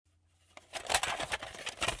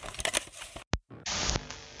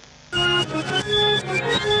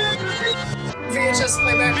VHS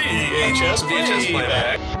Playback. VHS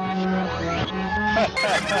Playback.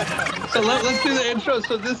 So let's do the intro.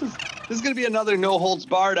 So this is going to be another No Holds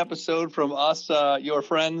Barred episode from us, your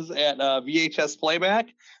friends at VHS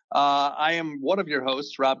Playback. I am one of your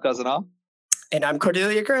hosts, Rob Cousineau. And I'm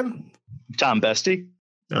Cordelia Grim. Tom Beste.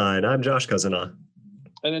 And I'm Josh Cousineau.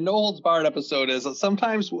 And a No Holds Barred episode is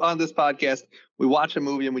sometimes on this podcast, we watch a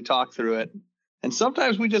movie and we talk through it. And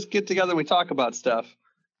sometimes we just get together and we talk about stuff.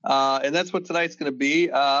 And that's what tonight's going to be.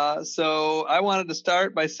 So I wanted to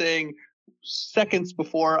start by saying seconds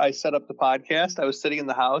before I set up the podcast, I was sitting in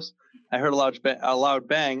the house. I heard a loud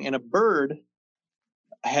bang, and a bird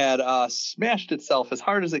had smashed itself as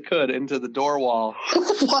hard as it could into the door wall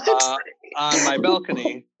on my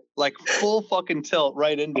balcony, like full fucking tilt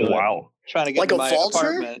right into it. Wow. Trying to get like into my vulture?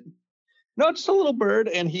 Apartment. No, just a little bird,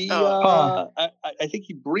 and he I think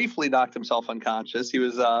he briefly knocked himself unconscious. He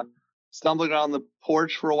was stumbling around the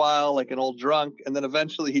porch for a while like an old drunk, and then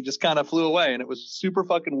eventually he just kind of flew away, and it was super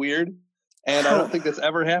fucking weird. And I don't think that's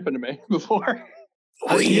ever happened to me before.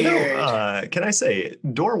 Can I say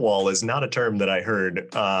door wall is not a term that I heard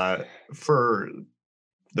for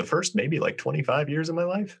the first maybe like 25 years of my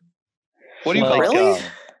life. What do you Like, call really?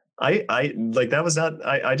 I like that was not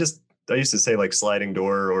I used to say like sliding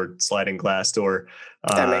door or sliding glass door.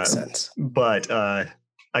 That makes sense. But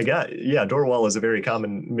door wall is a very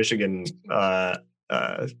common Michigan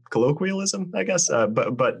colloquialism, I guess.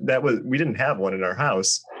 But we didn't have one in our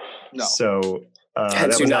house. No. So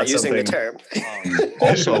Hence you're not using the term.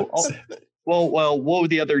 Also, well, what would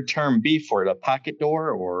the other term be for it? A pocket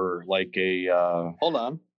door or like a Hold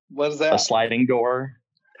on. What is that? a sliding door?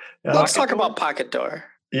 Let's talk about pocket door.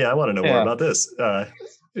 Yeah, I want to know more about this.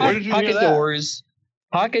 Where did you hear Pocket that? doors.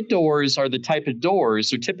 Pocket doors are the type of doors.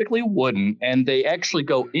 They're typically wooden, and they actually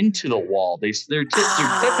go into the wall. They're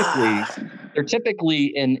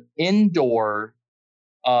typically an indoor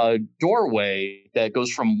doorway that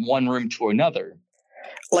goes from one room to another.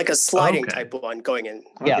 Like a sliding type one going in.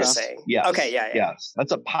 Yes. You're saying. Yes. Okay. Yeah. Yes.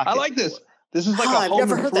 That's a pocket. I like this. This is like a I've home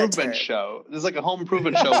never heard that improvement term. show. This is like a home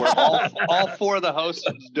improvement show where all four of the hosts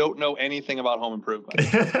don't know anything about home improvement.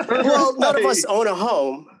 Well, none of us own a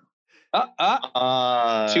home.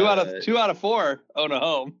 Two out of four own a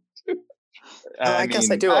home. I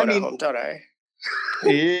guess I do own a home, don't I?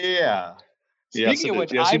 Yeah. Speaking of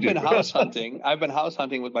which, I've been house hunting. I've been house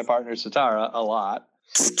hunting with my partner Satara a lot.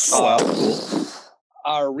 Oh, wow. Cool.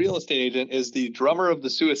 Our real estate agent is the drummer of the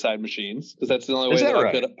Suicide Machines, because that's the only way that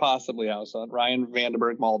I could possibly house hunt. Ryan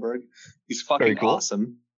Vandenberg Malberg. He's fucking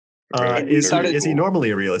awesome. Is he normally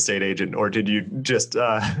a real estate agent, or did you just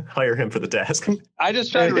hire him for the task? I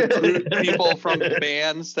just tried to recruit people from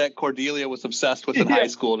bands that Cordelia was obsessed with in high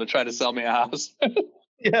school to try to sell me a house.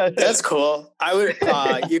 Yeah, that's cool. I would.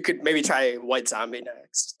 You could maybe try White Zombie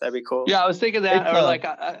next. That'd be cool. Yeah, I was thinking that, or like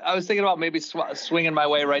I was thinking about maybe swinging my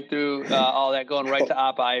way right through all that, going right to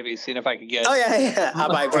Op Ivy, seeing if I could get. Oh yeah.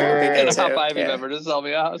 Op Ivy. Get an Op Ivy member to sell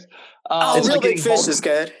me a house. Real Big Fish is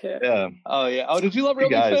good. Yeah. Oh yeah. Oh, did you love Real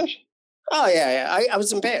Big Fish? Oh yeah. I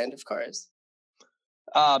was in band, of course.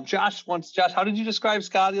 Josh, how did you describe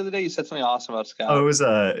ska the other day? You said something awesome about ska. Oh,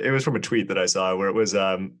 it was from a tweet that I saw where it was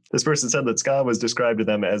this person said that ska was described to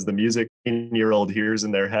them as the music 18-year-old hears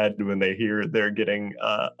in their head when they hear they're getting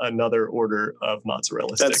another order of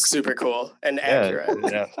mozzarella sticks. That's super cool and accurate.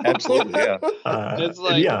 Yeah, absolutely. Yeah. It's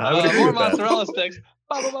like I would agree more with that. mozzarella sticks.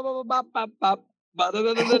 I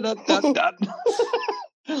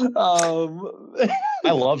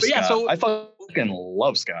love ska. Yeah, so I fucking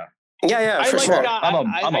love ska. Yeah, for sure.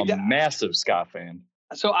 I'm a massive ska fan.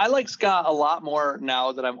 So I like ska a lot more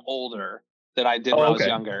now that I'm older than I did when I was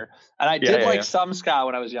younger. And I did like some ska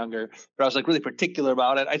when I was younger, but I was like really particular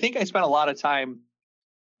about it. I think I spent a lot of time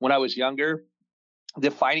when I was younger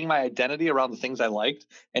defining my identity around the things I liked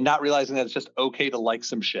and not realizing that it's just okay to like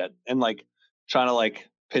some shit and like trying to like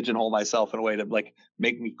pigeonhole myself in a way to like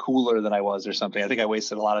make me cooler than I was or something. I think I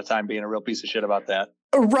wasted a lot of time being a real piece of shit about that.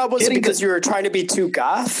 Rob, was it because you were trying to be too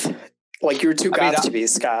goth? Like you were too goth to be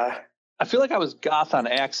ska? I feel like I was goth on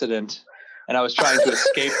accident and I was trying to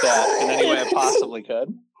escape that in any way I possibly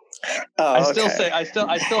could. Oh, I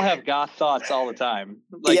still have goth thoughts all the time.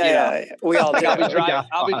 Like, we all do.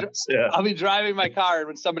 I'll be driving my car, and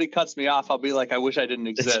when somebody cuts me off, I'll be like, I wish I didn't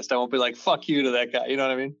exist. I won't be like, fuck you to that guy. You know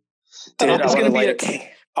what I mean? Dude, I want to light a candle.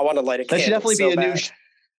 That should definitely be a new.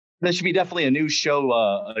 That should be definitely a new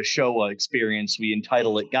show experience. We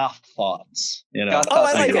entitle it Goth Thoughts. You know,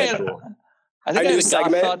 I like it. Cool. I think I had a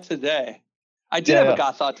goth thought today. I did have a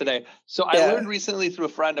goth thought today. So I learned recently through a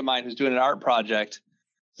friend of mine who's doing an art project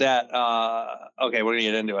that, we're going to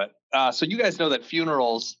get into it. So you guys know that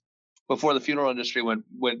funerals before the funeral industry went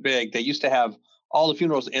big, they used to have all the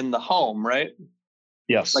funerals in the home, right?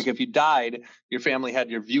 Yes. Like if you died, your family had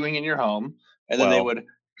your viewing in your home, and then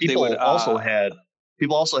people also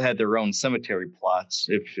had their own cemetery plots.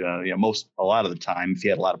 If a lot of the time, if you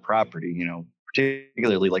had a lot of property,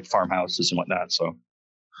 particularly like farmhouses and whatnot. So.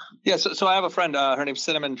 Yeah, so I have a friend, her name's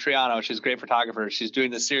Cinnamon Triano. She's a great photographer. She's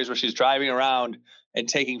doing this series where she's driving around and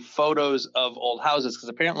taking photos of old houses, because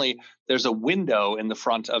apparently there's a window in the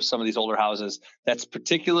front of some of these older houses that's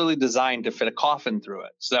particularly designed to fit a coffin through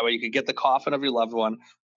it. So that way you could get the coffin of your loved one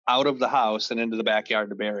out of the house and into the backyard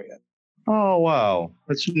to bury it. Oh, wow.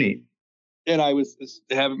 That's neat. And I was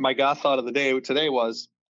having my goth thought of the day today was,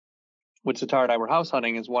 when Sitar and I were house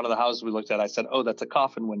hunting, is one of the houses we looked at. I said, "Oh, that's a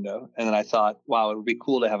coffin window." And then I thought, wow, it would be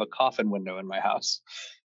cool to have a coffin window in my house.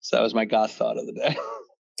 So that was my goth thought of the day.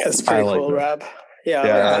 That's pretty cool, Rob. Yeah,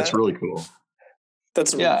 that's really cool.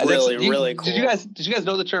 That's really cool. Did you guys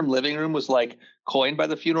know the term living room was like coined by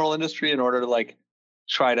the funeral industry in order to like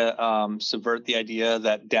try to subvert the idea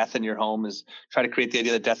that death in your home is try to create the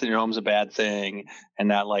idea that death in your home is a bad thing, and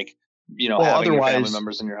not like, having your family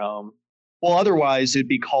members in your home. Well, otherwise it'd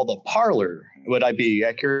be called a parlor. Would I be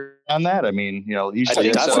accurate on that? I mean, usually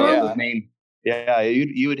the name. Yeah,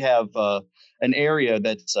 you would have an area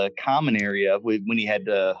that's a common area when you had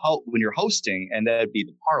when you're hosting, and that'd be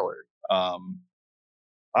the parlor.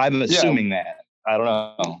 I'm assuming that. I don't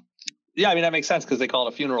know. Yeah, I mean that makes sense because they call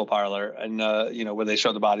it a funeral parlor, and where they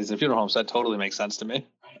show the bodies in funeral homes. That totally makes sense to me.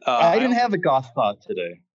 I didn't have a goth thought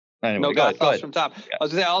today. Anyway, no goth thoughts from Tom. Yeah. I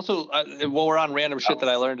was going to say also, while we're on random shit that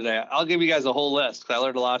I learned today, I'll give you guys a whole list because I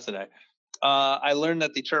learned a lot today. I learned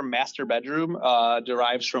that the term master bedroom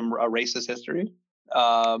derives from a racist history.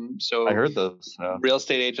 So I heard those. Real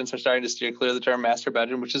estate agents are starting to steer clear of the term master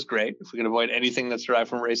bedroom, which is great. If we can avoid anything that's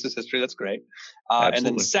derived from racist history, that's great. And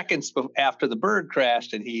then seconds after the bird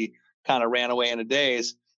crashed and he kind of ran away in a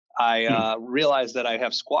daze, I realized that I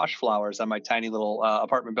have squash flowers on my tiny little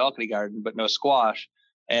apartment balcony garden, but no squash.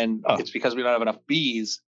 And it's because we don't have enough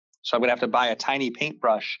bees. So I'm going to have to buy a tiny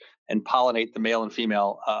paintbrush and pollinate the male and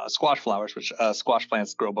female squash flowers, which squash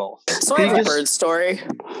plants grow both. So I have a bird story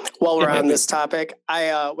while we're on this topic.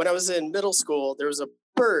 When I was in middle school, there was a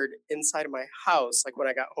bird inside of my house, like when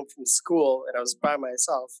I got home from school and I was by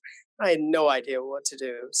myself. I had no idea what to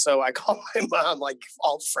do. So I called my mom, like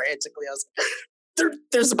all frantically. I was like,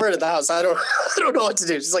 there's a bird in the house. I don't know what to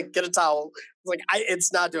do. She's like, get a towel. Like,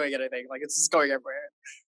 it's not doing anything. Like, it's just going everywhere.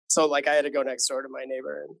 So, like, I had to go next door to my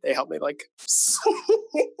neighbor, and they helped me, like,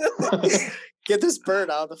 get this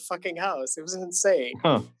bird out of the fucking house. It was insane.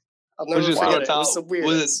 Huh. I'll never forget it. It was so weird.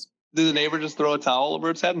 Did the neighbor just throw a towel over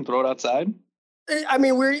its head and throw it outside? I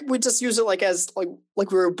mean, we just use it like as like we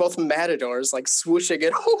were both matadors, like swooshing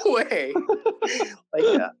it away.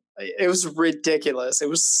 It was ridiculous. It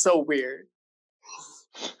was so weird.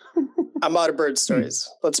 I'm out of bird stories.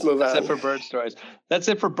 Let's move on. That's it for bird stories. That's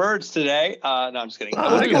it for birds today. No, I'm just kidding.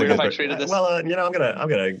 Would it be weird if I treated this? Well, I'm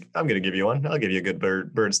gonna give you one. I'll give you a good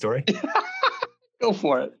bird story. Go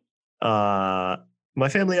for it. My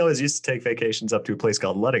family always used to take vacations up to a place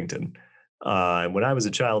called Ludington. And when I was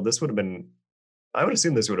a child, I would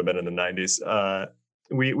assume this would have been in the 90s.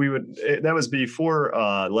 That was before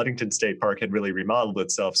Ludington State Park had really remodeled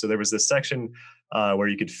itself. So there was this section where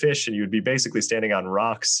you could fish, and you would be basically standing on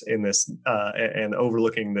rocks in this and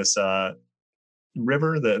overlooking this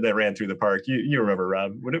river that ran through the park. You remember,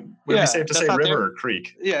 Rob? Would it be safe to say river or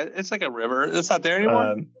creek? Yeah, it's like a river. It's not there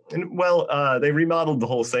anymore. They remodeled the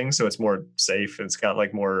whole thing, so it's more safe. It's got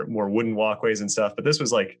like more wooden walkways and stuff. But this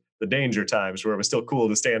was like the danger times where it was still cool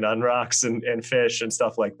to stand on rocks and fish and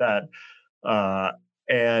stuff like that.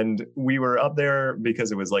 And we were up there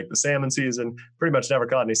because it was like the salmon season. Pretty much never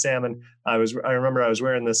caught any salmon. I remember I was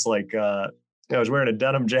wearing this I was wearing a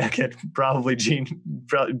denim jacket, probably jean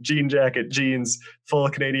jacket, jeans, full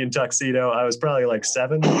Canadian tuxedo. I was probably like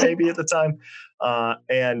 7 maybe at the time.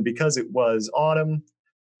 And because it was autumn,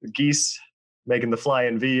 geese making the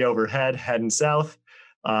flying V overhead, heading south.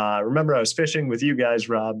 Remember I was fishing with you guys,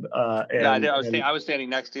 Rob. I was standing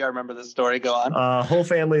next to you. I remember this story. Go on. Whole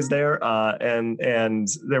family's there. And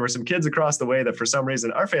there were some kids across the way that for some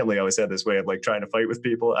reason, our family always had this way of like trying to fight with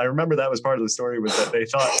people. I remember that was part of the story, was that they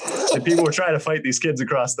thought that people were trying to fight these kids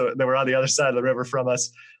that were on the other side of the river from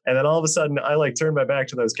us. And then all of a sudden I like turned my back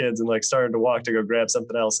to those kids and like started to walk to go grab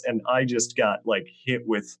something else. And I just got like hit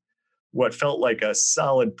with what felt like a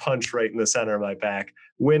solid punch right in the center of my back.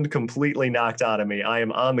 Wind completely knocked out of me. I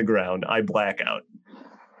am on the ground. I black out.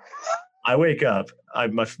 I wake up. I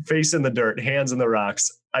have my face in the dirt, hands in the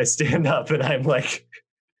rocks. I stand up and I'm like,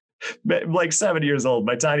 like 7 years old.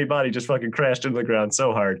 My tiny body just fucking crashed into the ground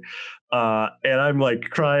so hard. And I'm like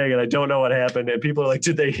crying and I don't know what happened. And people are like,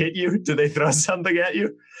 did they hit you? Did they throw something at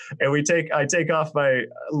you? And I take off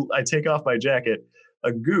my jacket.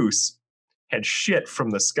 A goose had shit from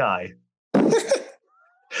the sky.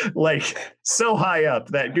 Like so high up,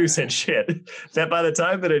 that goose had shit that by the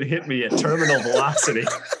time that it hit me at terminal velocity,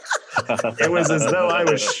 it was as though I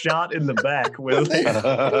was shot in the back with it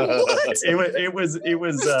was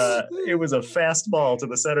a fastball to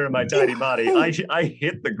the center of my tiny body. I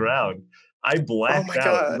hit the ground. I blacked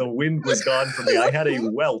out. God. The wind was gone from me. I had a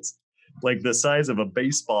welt like the size of a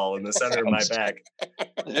baseball in the center of my back.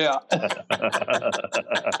 Yeah.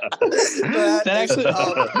 that actually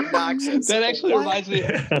reminds me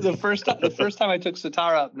the first time I took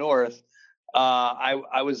Satara up north,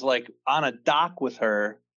 I was like on a dock with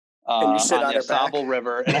her on the Asable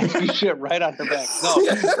River, and I threw shit right on her back. No,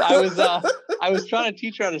 I was trying to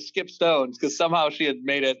teach her how to skip stones because somehow she had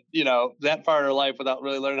made it, that far in her life without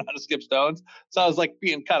really learning how to skip stones. So I was like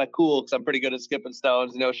being kind of cool because I'm pretty good at skipping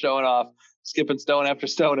stones, showing off, skipping stone after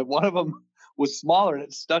stone. And one of them was smaller and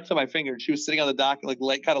it stuck to my finger. And she was sitting on the dock, kind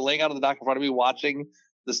of laying out on the dock in front of me, watching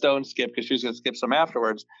the stone skip because she was going to skip some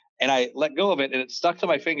afterwards. And I let go of it and it stuck to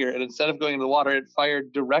my finger. And instead of going into the water, it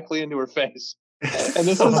fired directly into her face. And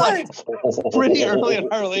this was like pretty early in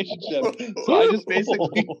our relationship. So I just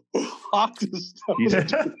basically hawked the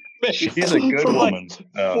stone. She's a good woman.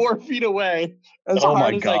 4 feet away as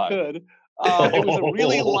hard as I could. It was a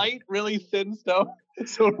really light, really thin stone.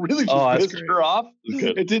 So it really just pissed her off.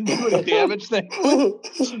 It didn't do any damage,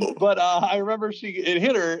 but I remember it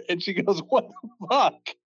hit her and she goes, "What the fuck?"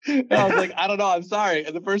 And I was like, "I don't know, I'm sorry."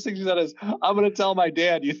 And the first thing she said is, "I'm going to tell my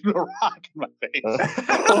dad you threw a rock in my face."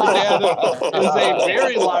 My dad is a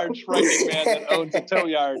very large, frightening man that owns a tow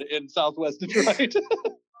yard in Southwest Detroit.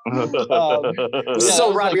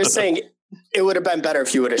 So, Rob, you're saying it would have been better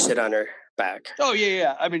if you would have shit on her back. Oh,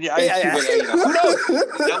 yeah. I mean, who knows?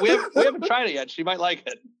 We haven't tried it yet. She might like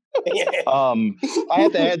it. I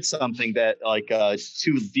have to add something that,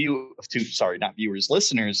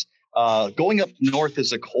 listeners. Going up north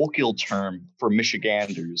is a colloquial term for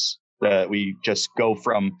Michiganders that we just go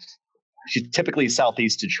from typically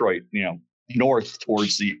southeast Detroit, north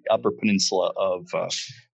towards the upper peninsula of,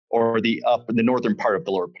 or the northern part of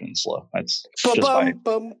the lower peninsula. That's just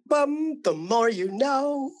the more you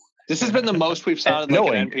know. This has been the most we've sounded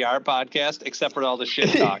like an NPR podcast, except for all the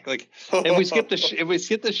shit talk. Like, if we skip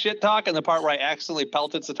the shit talk and the part where I accidentally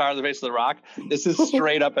pelted Satara in the face of the rock, this is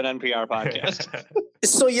straight up an NPR podcast.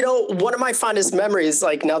 So, one of my fondest memories,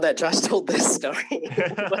 like now that Josh told this story,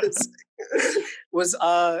 was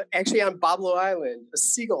actually on Boblo Island. A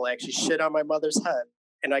seagull actually shit on my mother's head.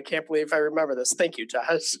 And I can't believe I remember this. Thank you,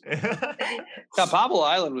 Josh. Yeah, Boblo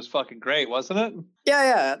Island was fucking great, wasn't it?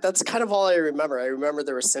 Yeah. That's kind of all I remember. I remember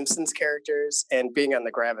there were Simpsons characters and being on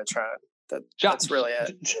the Gravitron. That's really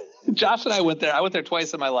it. Josh and I went there. I went there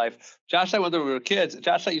twice in my life. Josh and I went there when we were kids.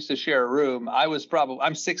 Josh and I used to share a room.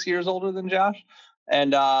 I'm 6 years older than Josh.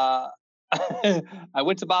 And I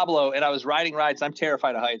went to Boblo and I was riding rides. I'm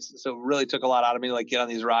terrified of heights. So it really took a lot out of me to get on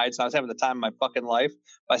these rides. And I was having the time of my fucking life.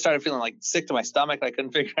 But I started feeling sick to my stomach. I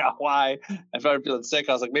couldn't figure out why. I started feeling sick.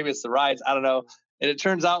 I was like, maybe it's the rides. I don't know. And it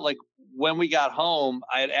turns out when we got home,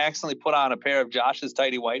 I had accidentally put on a pair of Josh's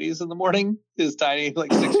tidy whities in the morning. His tiny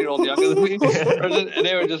 6-year-old younger than me. And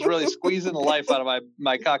they were just really squeezing the life out of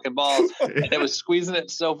my cock and balls. And it was squeezing it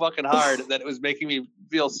so fucking hard that it was making me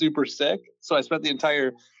feel super sick. So I spent the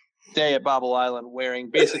entire day at Bobble Island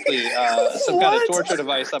wearing basically some kind of torture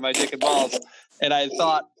device on my dick and balls, and I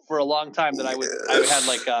thought for a long time that I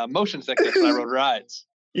had motion sickness when I rode rides.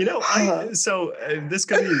 This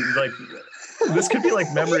could be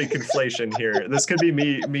like memory conflation here. This could be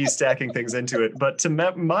me stacking things into it. But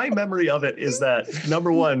my memory of it is that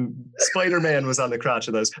number one, Spider-Man was on the crotch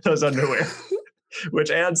of those underwear,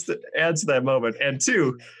 which adds to that moment, and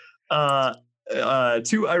two,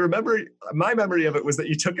 I remember my memory of it was that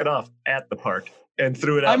you took it off at the park and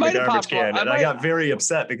threw it out in the garbage can. And I got very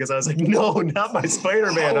upset because I was like, no, not my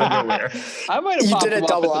Spider-Man underwear. I might have popped them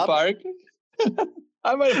off at the park.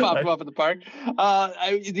 I might have popped them off at the park.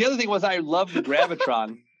 The other thing was I loved the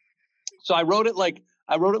Gravitron. So I wrote it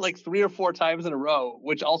 3 or 4 times in a row,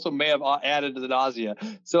 which also may have added to the nausea.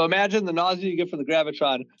 So imagine the nausea you get from the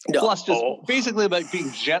Gravitron, plus just basically being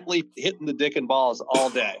gently hitting the dick and balls all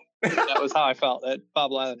day. That was how I felt at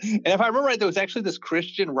Bobble Island. And if I remember right, there was actually this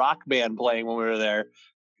Christian rock band playing when we were there,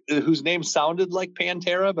 whose name sounded like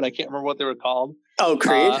Pantera, but I can't remember what they were called. Oh,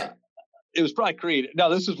 Creed? It was probably Creed. No,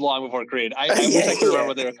 this was long before Creed. I wish I could remember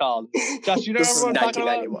what they were called. Josh, you know what I'm talking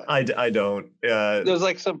about? I don't. There was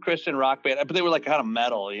like some Christian rock band, but they were like kind of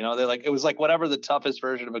metal, you know? They're like, it was like whatever the toughest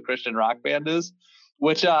version of a Christian rock band is,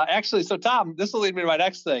 which actually, so Tom, this will lead me to my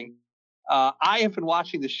next thing. I have been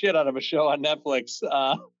watching the shit out of a show on Netflix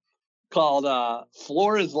called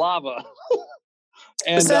Floor is Lava.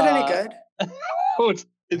 And, is that any good?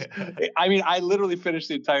 I mean, I literally finished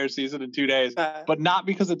the entire season in 2 days, but not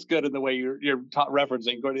because it's good in the way you're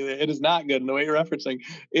referencing, Cordelia. It is not good in the way you're referencing.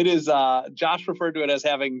 It is, Josh referred to it as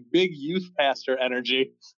having big youth pastor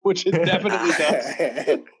energy, which it definitely does.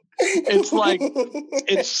 It's like,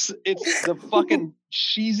 it's the fucking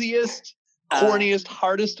cheesiest, corniest,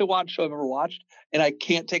 hardest to watch show I've ever watched, and I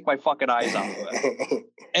can't take my fucking eyes off of it.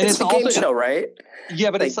 And it's a game show, right?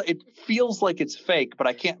 Yeah, but like, it feels like it's fake, but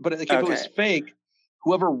I can't. But if it was fake,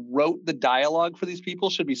 whoever wrote the dialogue for these people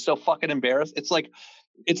should be so fucking embarrassed. It's like,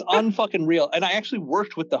 it's unfucking real. And I actually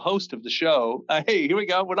worked with the host of the show. Hey, here we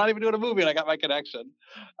go. We're not even doing a movie, and I got my connection.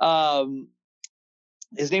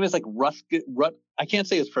 His name is like I can't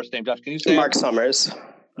say his first name. Josh, can you say Mark Summers?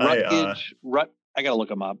 I gotta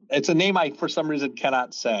look him up. It's a name I, for some reason,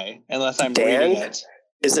 cannot say unless I'm Dan? reading it.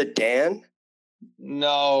 Is it Dan?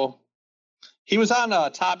 No, he was on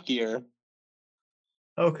Top Gear.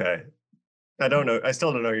 Okay, I don't know. I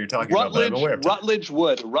still don't know who you're talking about. But I'm aware of Rutledge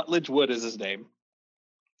Wood. Rutledge Wood is his name.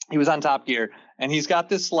 He was on Top Gear, and he's got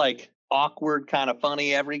this like awkward, kind of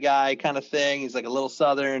funny, every guy kind of thing. He's like a little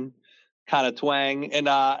Southern kind of twang, and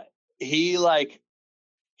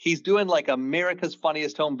he's doing like America's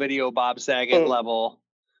Funniest Home Video, Bob Saget level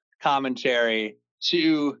commentary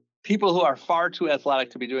to people who are far too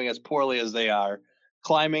athletic to be doing as poorly as they are,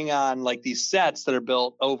 climbing on like these sets that are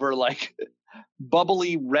built over like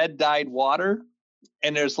bubbly red dyed water.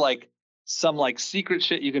 And there's like some like secret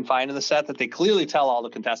shit you can find in the set that they clearly tell all the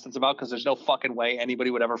contestants about, because there's no fucking way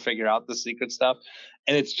anybody would ever figure out the secret stuff.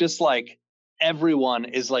 And it's just like, everyone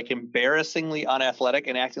is like embarrassingly unathletic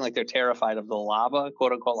and acting like they're terrified of the lava,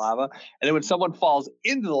 quote unquote lava. And then when someone falls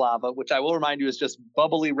into the lava, which I will remind you is just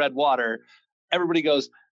bubbly red water, everybody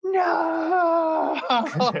goes, no.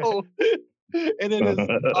 And it is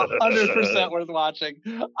 100% worth watching.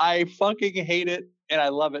 I fucking hate it, and I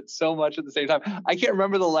love it so much at the same time. I can't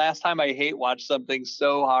remember the last time I hate watched something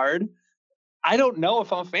so hard. I don't know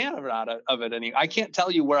if I'm a fan of it anymore. I can't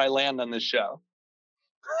tell you where I land on this show.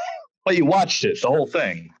 Well, you watched it, the whole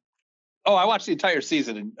thing. Oh, I watched the entire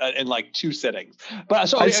season in like 2 sittings. But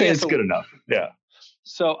so I'd say it's good enough. Yeah.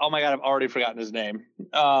 So, oh my God, I've already forgotten his name.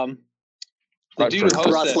 The dude who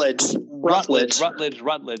hosts Rutledge.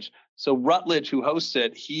 So Rutledge, who hosts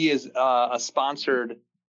it, he is a sponsored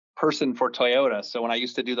person for Toyota. So when I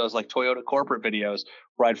used to do those like Toyota corporate videos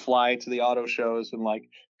where I'd fly to the auto shows and like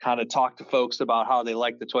kind of talk to folks about how they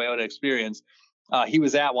like the Toyota experience, he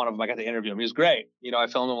was at one of them. I got to interview him. He was great. You know, I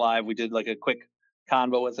filmed him live. We did like a quick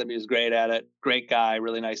convo with him. He was great at it. Great guy,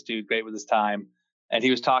 really nice dude, great with his time. And he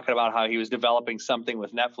was talking about how he was developing something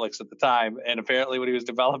with Netflix at the time. And apparently what he was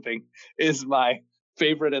developing is my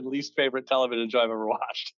favorite and least favorite television show I've ever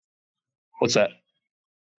watched. What's that?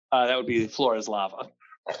 That would be Floor is Lava.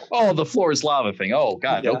 Oh, the Floor is Lava thing. Oh,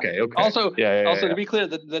 God. Yeah. Okay. Also, to be clear,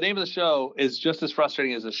 the name of the show is just as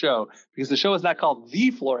frustrating as the show, because the show is not called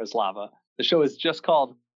The Floor is Lava. The show is just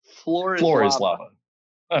called Floor is Lava.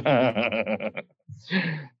 Yeah,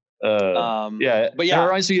 but yeah, it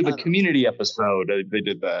reminds me of the Community episode. They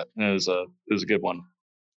did that. It was a good one.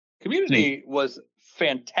 Community was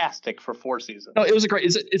fantastic for 4 seasons. No, it was a great.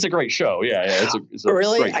 It's a great show. Yeah. It's a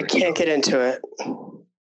really. Great I can't get into it.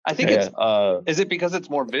 I think it's. Is it because it's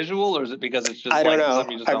more visual, or is it because it's just? I don't know.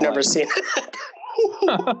 I've never seen it.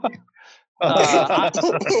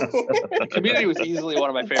 Community was easily one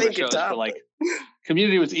of my favorite shows for like.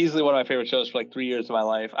 Community was easily one of my favorite shows for like 3 years of my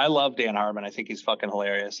life. I love Dan Harmon. I think he's fucking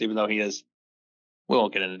hilarious, even though he is. We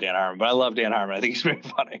won't get into Dan Harmon, but I love Dan Harmon. I think he's very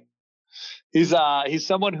funny. He's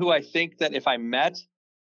someone who I think that if I met,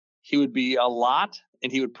 he would be a lot,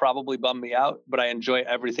 and he would probably bum me out. But I enjoy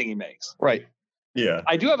everything he makes. Right. Yeah.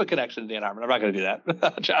 I do have a connection to Dan Harmon. I'm not going to do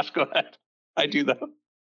that. Josh, go ahead. I do though.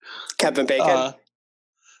 Kevin Bacon.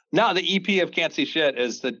 No, the EP of Can't See Shit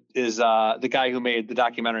is the guy who made the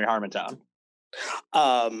documentary Harmontown.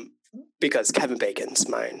 Because Kevin Bacon's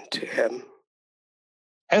mine to him.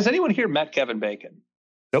 Has anyone here met Kevin Bacon?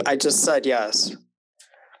 Nope. I just said yes.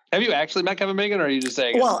 Have you actually met Kevin Bacon, or are you just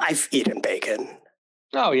saying? Well, I've eaten bacon.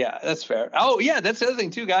 Oh yeah, that's fair. Oh yeah, that's the other thing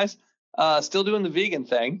too, guys. Still doing the vegan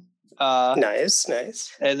thing. Nice.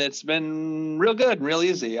 And it's been real good and real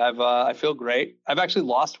easy. I feel great. I've actually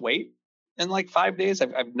lost weight in like 5 days.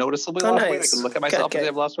 I've noticeably lost weight. I can look at myself and say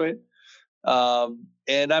I've lost weight.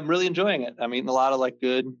 And I'm really enjoying it. I'm eating a lot of like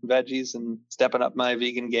good veggies and stepping up my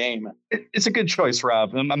vegan game. It's a good choice,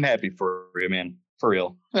 Rob. I'm happy for you, man. For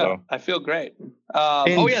real. Yeah, so I feel great. That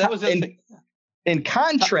was the other thing. In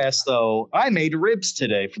contrast, though, I made ribs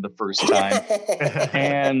today for the first time.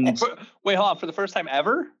 And wait, hold on. For the first time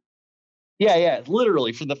ever? Yeah.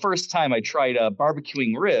 Literally, for the first time, I tried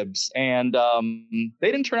barbecuing ribs, and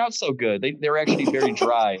they didn't turn out so good. They were actually very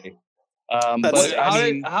dry.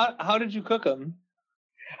 How did you cook them?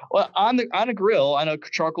 Well, on a grill, on a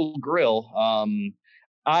charcoal grill,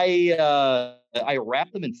 I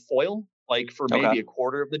wrap them in foil, like for maybe a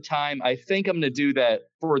quarter of the time. I think I'm going to do that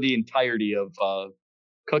for the entirety of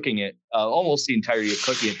cooking it, almost the entirety of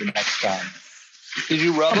cooking it the next time. Did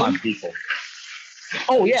you rub them? Come on, people.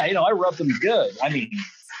 Oh, yeah, I rubbed them good. I mean,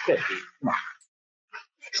 shit, dude, come on.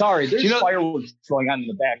 Sorry, there's fireworks going on in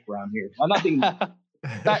the background here. I'm not being...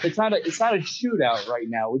 It's not a shootout right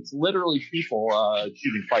now. It's literally people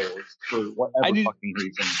shooting fireworks for whatever fucking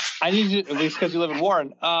reason. I need you, at least because you live in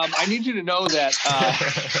Warren. I need you to know that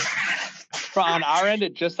on our end,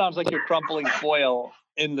 it just sounds like you're crumpling foil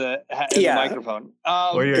in the microphone.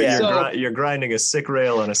 Or you're grinding a sick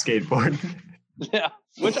rail on a skateboard. Yeah,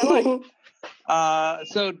 which I like.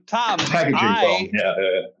 So Tom,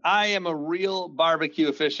 I am a real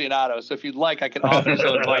barbecue aficionado. So if you'd like, I can offer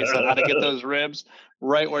some advice on how to get those ribs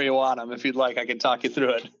right where you want them. If you'd like, I can talk you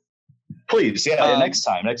through it. Please, next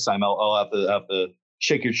time I'll have to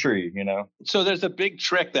shake your tree. So there's a big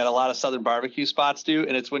trick that a lot of Southern barbecue spots do,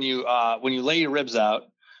 and it's when you lay your ribs out,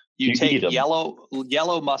 you take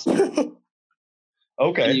yellow mustard.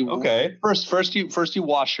 Okay. First you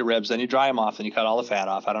wash your ribs, then you dry them off, and you cut all the fat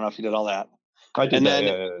off. I don't know if you did all that. I did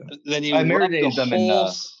Then you I marinated them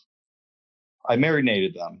I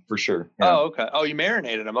marinated them for sure. Yeah. Oh, okay. Oh, you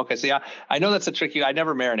marinated them. Okay. So I know that's a tricky. I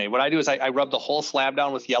never marinate. What I do is I rub the whole slab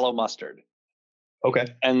down with yellow mustard. Okay.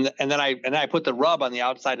 And then I put the rub on the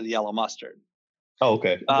outside of the yellow mustard. Oh,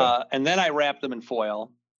 okay. And then I wrap them in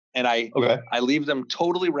foil, and I leave them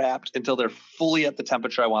totally wrapped until they're fully at the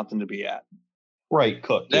temperature I want them to be at. Right,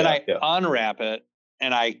 cooked. Then I unwrap it,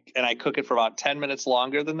 and I cook it for about 10 minutes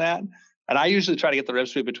longer than that. And I usually try to get the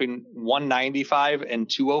ribs to be between 195 and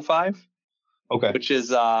 205. Okay. Which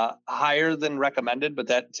is higher than recommended, but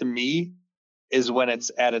that to me is when it's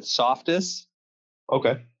at its softest.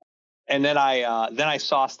 Okay. And then I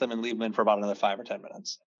sauce them and leave them in for about another 5 or 10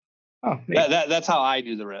 minutes. Oh, that's how I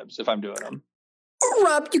do the ribs if I'm doing them.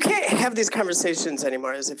 Rob, you can't have these conversations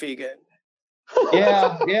anymore as a vegan.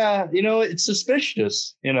 Yeah. It's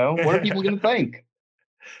suspicious. What are people going to think?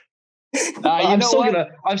 I'm still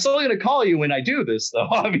gonna call you when I do this, though.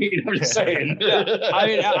 I mean, I'm just saying.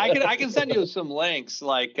 I can send you some links.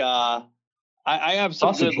 Like, I have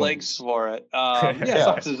some good links for it.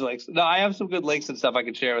 Sausage links. No, I have some good links and stuff I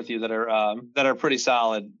can share with you that are pretty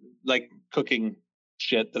solid, like cooking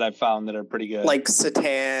shit that I've found that are pretty good, like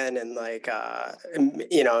seitan and like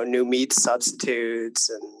new meat substitutes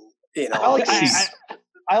and I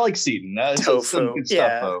like seitan. That's some good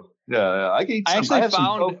stuff, though. Yeah. I have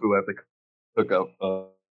some tofu at the cookout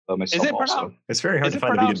myself. It's very hard to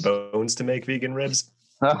find the vegan bones to make vegan ribs.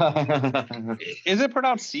 Is it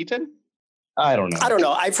pronounced seitan? I don't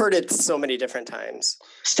know. I've heard it so many different times.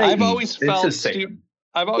 Satan. I've always felt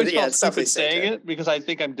stupid saying it because I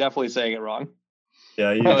think I'm definitely saying it wrong.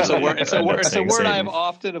 Yeah, it's a word I have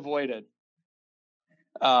often avoided.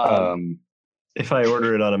 If I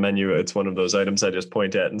order it on a menu, it's one of those items I just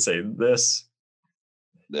point at and say, this.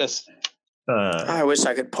 I wish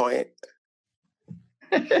I could point.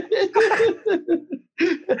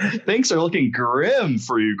 Things are looking grim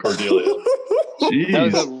for you, Cordelia. Jeez. That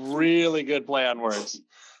was a really good play on words.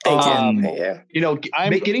 Getting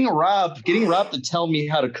Rob to tell me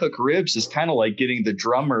how to cook ribs is kind of like getting the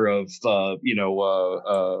drummer of the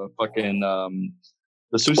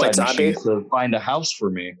Suicide Machine to find a house for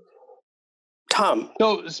me. Tom.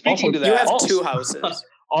 So speaking to that, you have two houses.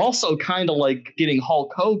 Also, kind of like getting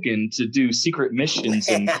Hulk Hogan to do secret missions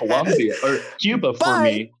in Colombia or Cuba for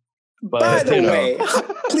me. But, by the way,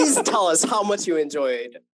 please tell us how much you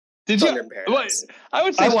enjoyed. Did Thunder you? I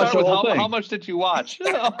would say start with how much did you watch?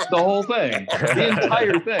 The whole thing, the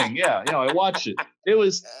entire thing. Yeah, I watched it. It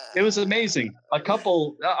was amazing. A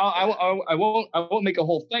couple. I won't make a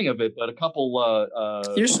whole thing of it, but a couple.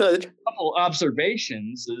 You should. A couple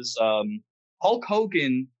observations is Hulk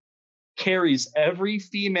Hogan carries every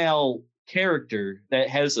female character that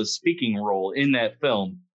has a speaking role in that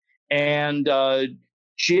film, and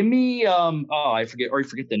Jimmy. I forget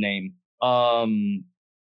the name.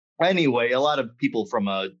 Anyway, a lot of people from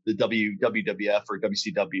the WWF or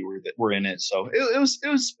WCW were in it, so it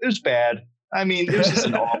was bad. I mean, it was just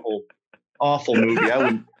an Awful movie.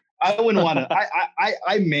 I wouldn't want to.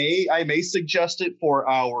 I may suggest it for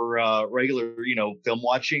our regular, film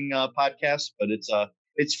watching podcast, but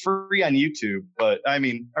it's free on YouTube. But I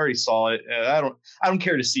mean, I already saw it. I don't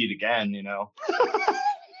care to see it again.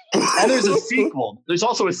 And there's a sequel. There's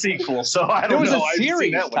also a sequel. So I don't know. There was a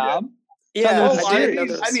series, Tom. Yeah,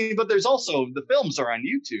 I mean, but there's also the films are on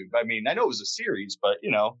YouTube. I mean, I know it was a series, but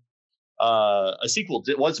a sequel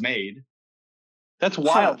was made. That's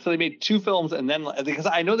wild. So they made 2 films, and then because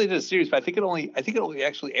I know they did a series, but I think it only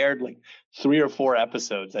actually aired like 3 or 4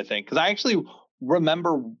 episodes. I think because I actually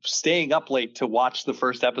remember staying up late to watch the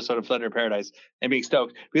first episode of Thunder in Paradise and being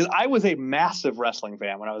stoked because I was a massive wrestling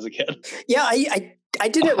fan when I was a kid. Yeah, I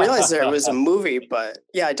didn't realize there was a movie, but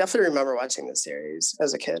yeah, I definitely remember watching the series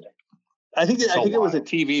as a kid. I think it was a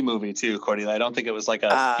TV movie too, Cordelia. I don't think it was like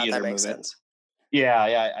a theater that makes movie. Sense.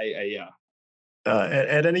 Yeah.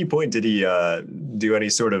 At any point, did he do any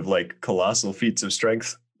sort of like colossal feats of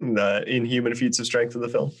strength, inhuman feats of strength in the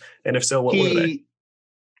film? And if so, what were they?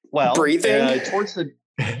 Well, breathing towards the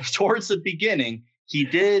beginning, he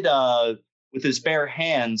did with his bare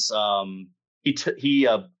hands. He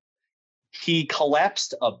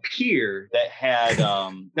collapsed a pier that had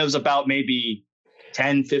that was about maybe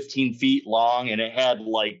 10, 15 feet long, and it had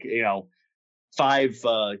 5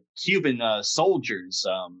 Cuban soldiers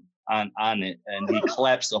on it, and he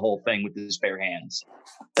collapsed the whole thing with his bare hands.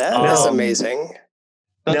 That is amazing.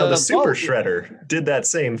 Now the Super Shredder did that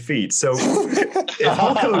same feat. So if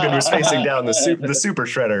Hulk Hogan was facing down the Super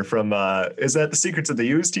Shredder from is that the Secrets of the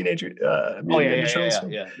Used Teenage yeah.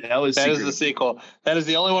 That is the sequel. That is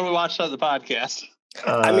the only one we watched on the podcast.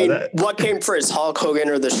 What came first, Hulk Hogan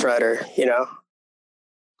or the Shredder?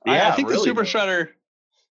 I think really the Super Shredder.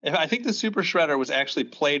 I think the Super Shredder was actually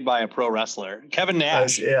played by a pro wrestler, Kevin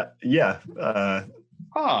Nash.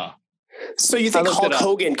 So you think Hulk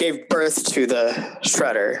Hogan gave birth to the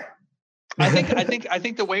Shredder? I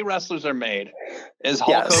think the way wrestlers are made is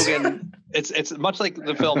Hulk Hogan. It's much like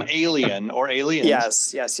the film Alien or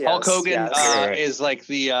Aliens. Yes. Hulk Hogan is like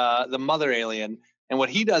the mother alien, and what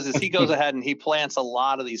he does is he goes ahead and he plants a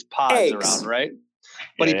lot of these pods around, right?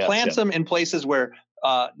 But he plants them in places where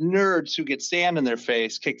nerds who get sand in their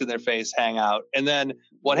face, kicked in their face, hang out. And then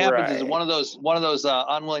what happens is one of those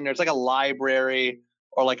unwilling nerds, like a library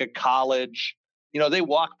or like a college, they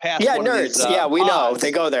walk past. Yeah, nerds. We know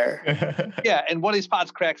they go there. Yeah, and one of these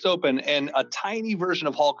pods cracks open, and a tiny version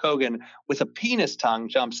of Hulk Hogan with a penis tongue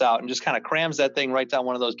jumps out and just kind of crams that thing right down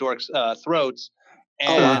one of those dorks' throats.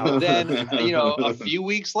 And then, a few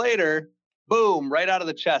weeks later, boom! Right out of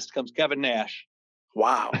the chest comes Kevin Nash.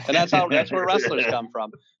 Wow. And that's where wrestlers come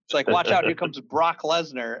from. It's like, watch out, here comes Brock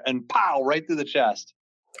Lesnar, and pow, right through the chest.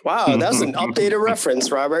 Wow, that's an updated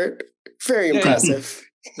reference, Robert. Very impressive.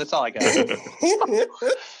 That's all I got.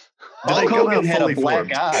 Hulk Hogan had a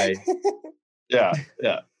black eye. Yeah.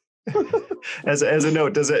 As a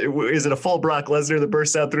note, is it a full Brock Lesnar that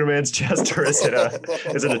bursts out through a man's chest, or is it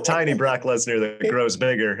a tiny Brock Lesnar that grows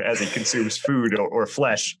bigger as he consumes food or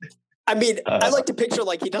flesh? I mean, I like to picture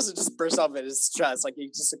he doesn't just burst off in his chest, he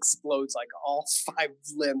just explodes, all 5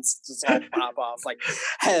 limbs just all pop off,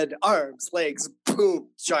 head, arms, legs, boom,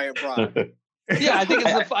 giant Brock. Yeah, I think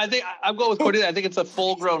I'm going with Cordelia. I think it's a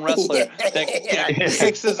full-grown wrestler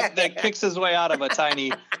that kicks his way out of a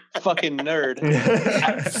tiny fucking nerd.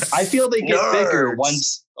 I feel they get bigger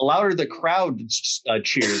once the louder the crowd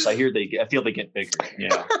cheers. I feel they get bigger.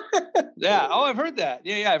 Yeah. Yeah. Oh, I've heard that.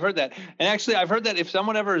 Yeah, I've heard that. And actually, I've heard that if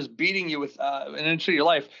someone ever is beating you with an inch of your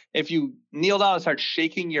life, if you kneel down and start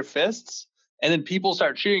shaking your fists, and then people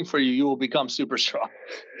start cheering for you, you will become super strong.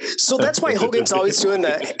 So that's why Hogan's always doing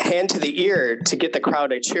the hand to the ear to get the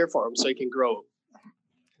crowd to cheer for him so he can grow.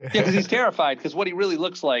 Yeah, because he's terrified. Because what he really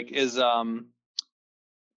looks like is he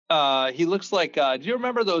looks like do you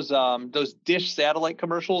remember those Dish satellite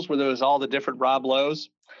commercials where there was all the different Rob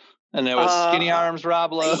Lowe's? And there was Skinny Arms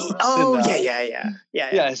Rob Lowe. Oh,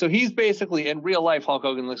 yeah. So he's basically, in real life, Hulk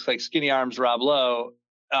Hogan looks like Skinny Arms Rob Lowe.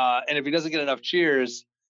 And if he doesn't get enough cheers,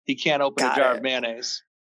 he can't open a jar of mayonnaise.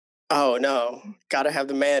 Oh no, gotta have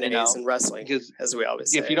the mayonnaise in wrestling, as we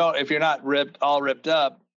always say. If you're not ripped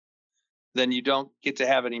up, then you don't get to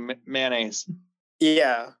have any mayonnaise.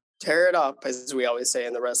 Yeah, tear it up, as we always say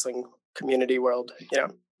in the wrestling community world.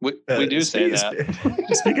 We do say that.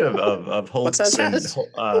 Speaking of Hulks,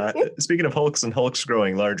 speaking of Hulks and Hulks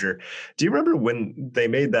growing larger, do you remember when they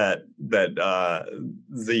made that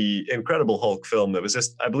the Incredible Hulk film that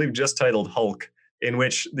was I believe just titled Hulk, in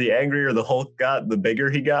which the angrier the Hulk got, the bigger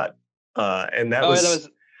he got, and that was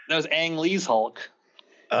Ang Lee's Hulk.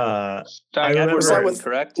 Was that with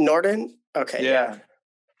correct Norton? Okay, yeah.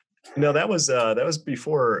 No, that was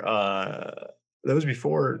before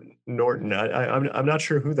Norton. I'm not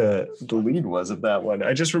sure who the lead was of that one.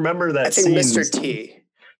 I just remember that I think Mr. T.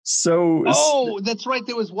 So that's right.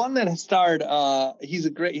 There was one that starred. He's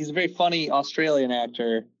a very funny Australian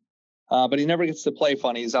actor, but he never gets to play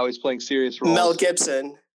funny. He's always playing serious roles. Mel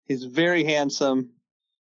Gibson. He's very handsome.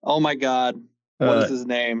 Oh my God, what is his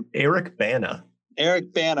name? Eric Bana.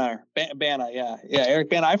 Eric Bana. Bana. Yeah, Eric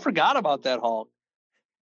Bana. I forgot about that Hulk.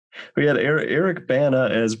 We had Eric Bana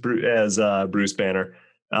as Bruce Banner.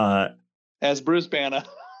 As Bruce Banner.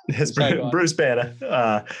 As Bruce Banner.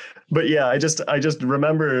 But yeah, I just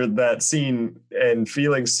remember that scene and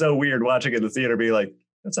feeling so weird watching it in the theater, being like,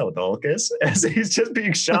 that's not what the Hulk is. As he's just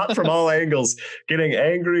being shot from all angles, getting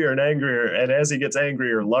angrier and angrier, and as he gets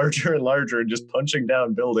angrier, larger and larger, and just punching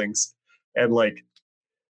down buildings. And like,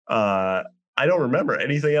 I don't remember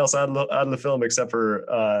anything else out of the film except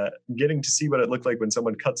for getting to see what it looked like when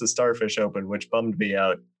someone cuts a starfish open, which bummed me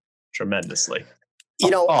out tremendously.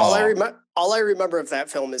 You know, all I remember of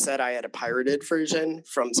that film is that I had a pirated version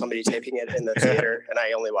from somebody taping it in the theater, and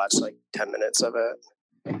I only watched like 10 minutes of it.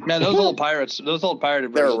 Man, those old pirated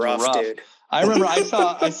versions They're rough, dude. I remember I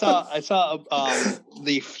saw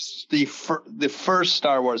the first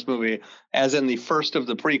Star Wars movie, as in the first of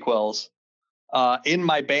the prequels, in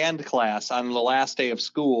my band class on the last day of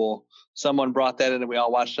school. Someone brought that in and we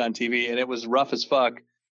all watched it on TV, and it was rough as fuck.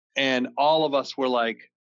 And all of us were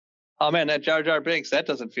like, oh man, that Jar Jar Binks, that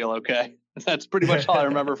doesn't feel okay. That's pretty much all I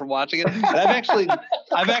remember from watching it. And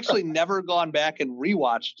I've actually never gone back and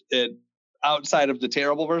rewatched it outside of the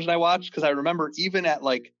terrible version I watched, because I remember even at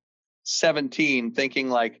like 17 thinking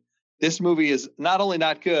like, this movie is not only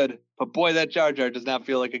not good, but boy, that Jar Jar does not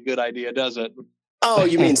feel like a good idea, does it? Oh,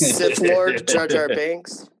 you mean Sith Lord Jar Jar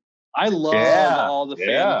Binks? I love all the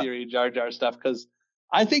fan theory Jar Jar stuff, because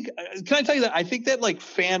I think, can I tell you that I think that like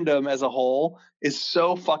fandom as a whole is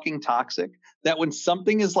so fucking toxic that when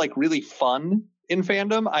something is like really fun in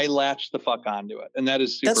fandom, I latch the fuck onto it. And that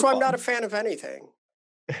is super That's why fun. I'm not a fan of anything.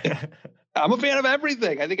 I'm a fan of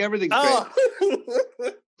everything. I think everything's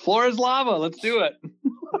great. Floor is lava. Let's do it.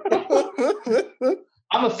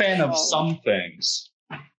 I'm a fan of some things.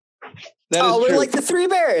 We're true. Like the Three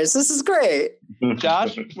Bears. This is great.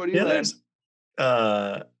 Josh, what do you think?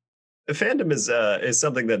 Fandom is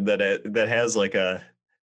something that has like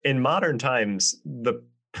in modern times, the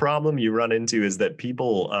problem you run into is that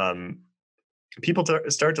people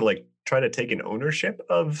start to like try to take an ownership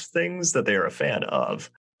of things that they are a fan of.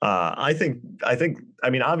 I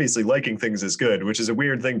mean, obviously liking things is good, which is a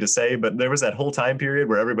weird thing to say, but there was that whole time period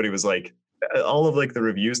where everybody was like, all of like the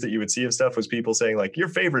reviews that you would see of stuff was people saying like, your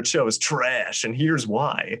favorite show is trash and here's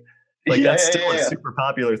why. Like that's still a super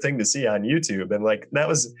popular thing to see on YouTube. And like, that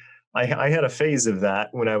was, I had a phase of that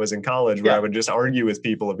when I was in college where I would just argue with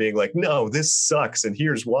people of being like, no, this sucks and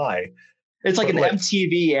here's why. It's like an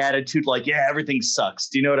MTV attitude, like, yeah, everything sucks.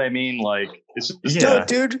 Do you know what I mean? Like, it's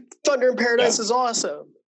dude, Thunder in Paradise is awesome.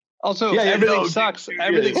 Also, Everything Sucks.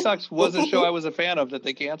 Everything Sucks was a show I was a fan of that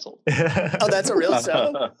they canceled. Oh, that's a real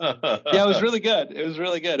show? Yeah, it was really good.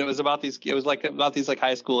 It was about these. It was like about these like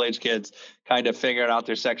high school age kids kind of figuring out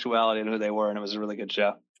their sexuality and who they were, and it was a really good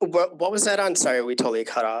show. What was that on? Sorry, we totally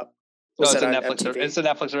cut off. It's a Netflix. It's a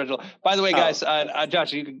Netflix original. By the way, guys,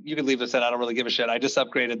 Josh, you can leave this in. I don't really give a shit. I just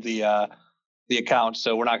upgraded the account,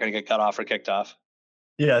 so we're not going to get cut off or kicked off.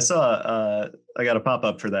 Yeah, I saw. I got a pop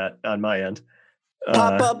up for that on my end.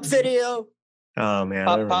 Pop-up video. Oh man,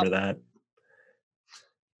 I remember that.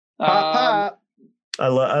 Pop. I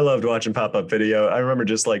loved watching pop-up video. I remember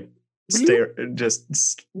just like bloop,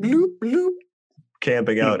 bloop.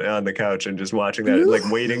 Camping out on the couch and just watching that, like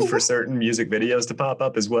waiting for certain music videos to pop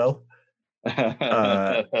up as well.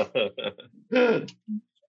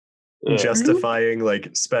 Justifying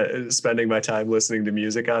like spending my time listening to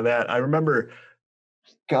music on that. I remember,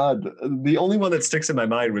 God, the only one that sticks in my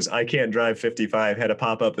mind was I Can't Drive 55 had a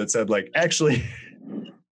pop-up that said like, actually,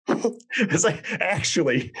 it's like,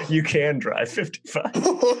 actually, you can drive 55.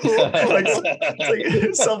 like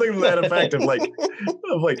something to that effect of like,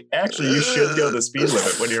 actually, you should go the speed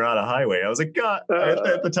limit when you're on a highway. I was like, God,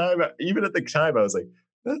 at the time, I was like,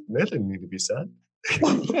 that didn't need to be said.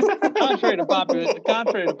 Contrary to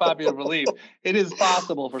popular belief, it is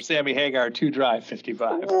possible for Sammy Hagar to drive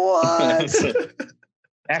 55. What?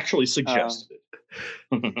 Actually suggested.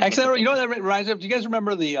 Actually, you know what that reminds me of? Do you guys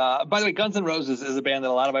remember by the way, Guns N' Roses is a band that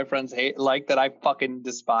a lot of my friends like that I fucking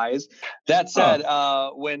despise. That said,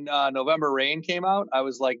 when November Rain came out, I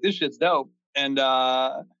was like, this shit's dope. And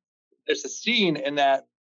there's a scene in that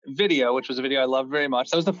video, which was a video I loved very much.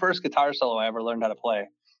 That was the first guitar solo I ever learned how to play,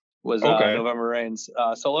 was November Rain's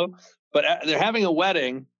solo. But they're having a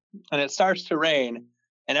wedding, and it starts to rain,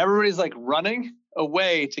 and everybody's like running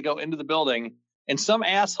away to go into the building, and some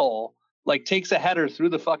asshole like takes a header through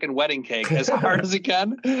the fucking wedding cake as hard as he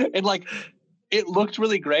can, and like it looked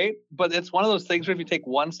really great, but it's one of those things where if you take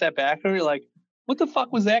one step back, and you're like, what the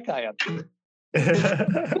fuck was that guy up to?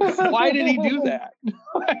 Why did he do that?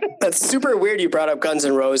 That's super weird. You brought up Guns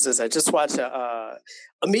N' Roses. I just watched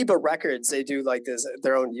Amoeba Records. They do like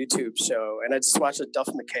their own YouTube show, and I just watched a Duff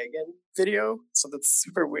McKagan video. So that's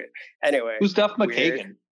super weird. Anyway, who's Duff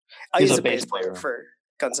McKagan? He's a bass player for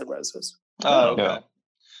Guns N' Roses. Oh, okay.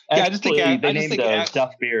 Yeah, I just think they named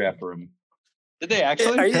Duff beer after him. Did they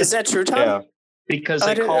actually? Is that true, Tom? Yeah. Because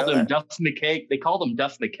they called him Duff McKagan. They called him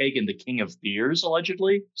Duff McKagan, the king of beers,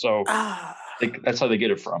 allegedly. So that's how they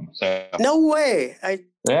get it from. So. No way! I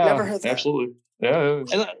never heard that. Absolutely. Yeah.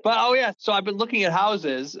 But so I've been looking at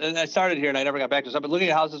houses, and I started here, and I never got back to. So I've been looking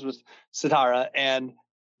at houses with Sitara, and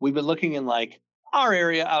we've been looking in like our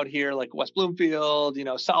area out here, like West Bloomfield,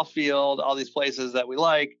 Southfield, all these places that we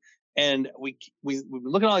like, and we've been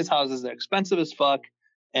looking at all these houses. They're expensive as fuck,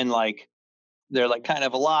 and like they're like kind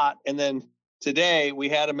of a lot, and then. Today, we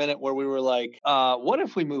had a minute where we were like, what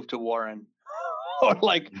if we moved to Warren or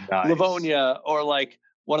like Livonia or like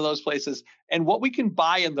one of those places? And what we can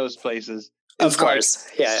buy in those places is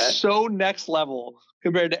so next level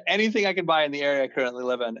compared to anything I can buy in the area I currently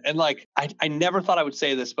live in. And like, I never thought I would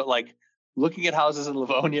say this, but like looking at houses in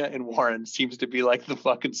Livonia and Warren seems to be like the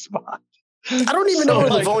fucking spot. I don't even know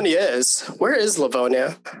where Livonia is. Where is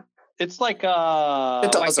Livonia? It's like,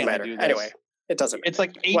 it doesn't matter. Anyway. It doesn't. It's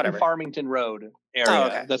like 8 Farmington Road area. Oh,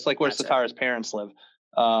 okay. That's like where Sitara's parents live.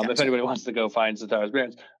 If anybody wants to go find Sitara's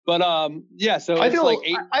parents, but so I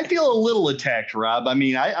feel a little attacked, Rob. I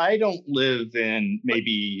mean, I don't live in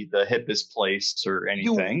maybe the hippest place or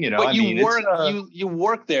anything. You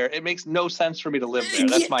work there. It makes no sense for me to live there.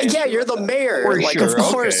 That's my issue. Yeah, you're the mayor. Of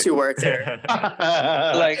course you work there.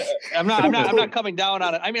 Like I'm not coming down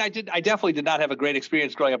on it. I mean, I definitely did not have a great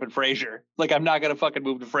experience growing up in Fraser. Like I'm not gonna fucking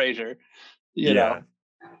move to Fraser. You know.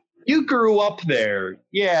 You grew up there.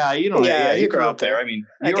 Yeah, you grew up there. I mean,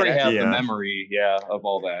 you already have the memory, of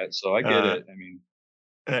all that. So I get it. I mean,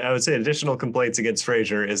 I would say additional complaints against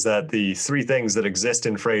Fraser is that the three things that exist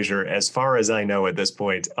in Fraser, as far as I know at this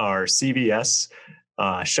point, are CVS,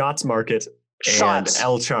 Shots Market, and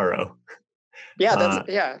El Charro.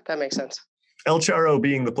 Yeah, that makes sense. El Charro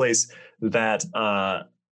being the place that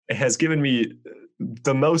has given me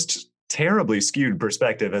the most terribly skewed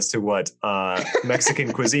perspective as to what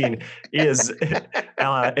Mexican cuisine is,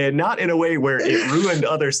 and not in a way where it ruined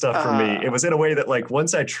other stuff for me. It was in a way that, like,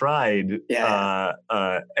 once I tried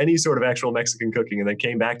any sort of actual Mexican cooking and then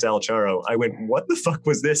came back to El Charro, I went, what the fuck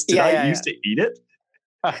was this? Did I used to eat it?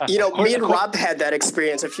 Me and Rob had that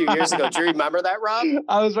experience a few years ago. Do you remember that, Rob?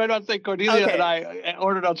 I was right about to say Cordelia and I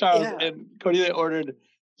ordered El Charro, and Cordelia ordered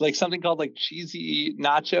like something called like cheesy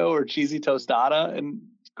nacho or cheesy tostada, and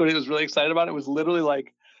Cody was really excited about it. It was literally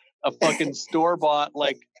like a fucking store-bought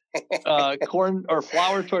like corn or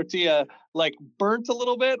flour tortilla, like burnt a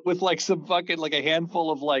little bit with like some fucking like a handful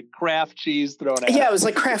of like Kraft cheese thrown at it. Yeah, it was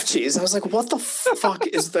like Kraft cheese. I was like, what the fuck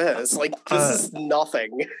is this? Like, this is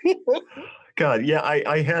nothing. God, yeah,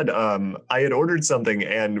 I had ordered something,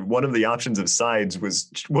 and one of the options of sides was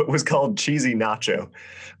what was called cheesy nacho.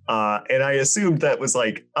 And I assumed that was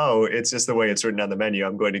like, oh, it's just the way it's written on the menu.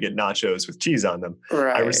 I'm going to get nachos with cheese on them.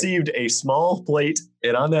 Right. I received a small plate,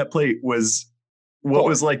 and on that plate was what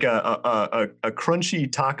was like a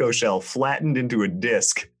crunchy taco shell flattened into a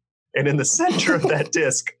disc. And in the center of that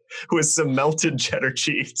disc was some melted cheddar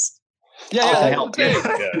cheese. That's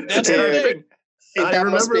the thing. I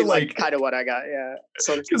remember like kind of what I got. Yeah.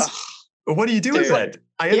 So what do you do with that?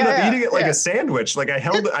 I ended up eating it like a sandwich. Like I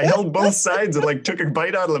held both sides and like took a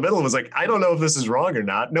bite out of the middle and was like, I don't know if this is wrong or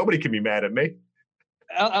not. Nobody can be mad at me.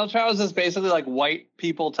 El Charro's is basically like white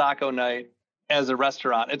people taco night as a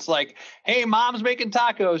restaurant. It's like, hey, mom's making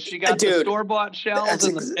tacos. She got the store-bought shells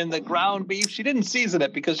and the ground beef. She didn't season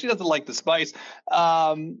it because she doesn't like the spice.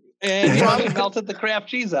 And she melted the Kraft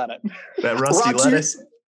cheese on it. That rusty lettuce.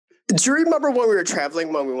 Do you remember when we were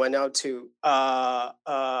traveling, when we went out to,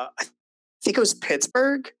 I think it was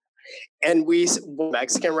Pittsburgh, and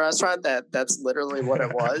Mexican restaurant that's literally what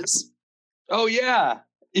it was. Oh, yeah.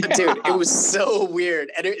 Dude, it was so weird.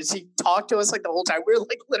 And she talked to us like the whole time. We were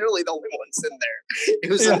like literally the only ones in there. It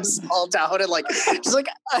was in a small town, and like she's like,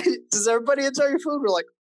 does everybody enjoy your food? We're like,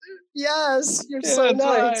 yes, you're so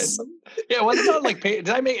nice. Right. Yeah, wasn't that like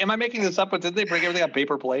am I making this up, but did they bring everything on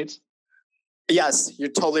paper plates? Yes, you're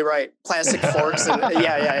totally right. Plastic forks and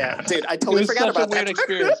yeah. Dude, I totally forgot about that. Weird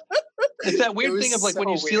experience. It's that weird thing of like when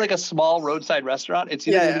you see like a small roadside restaurant, it's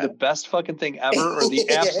either gonna be the best fucking thing ever or the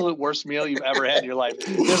absolute worst meal you've ever had in your life.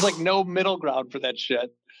 There's like no middle ground for that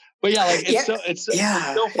shit. But yeah, like it's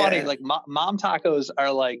so funny. Yeah. Like mom tacos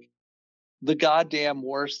are like the goddamn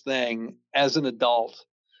worst thing as an adult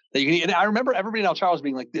that you can eat. And I remember everybody in El Charles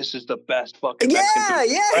being like, "This is the best fucking Mexican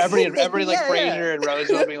food." Yeah. Everybody like Fraser and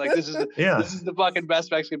Roseville being like, "This is the fucking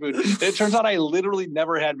best Mexican food." And it turns out I literally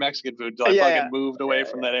never had Mexican food until I fucking moved away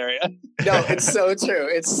from that area. No, it's so true.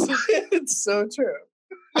 It's so true.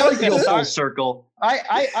 I like to go full circle.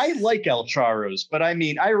 I like El Charros, but I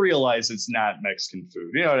mean, I realize it's not Mexican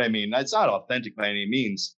food. You know what I mean? It's not authentic by any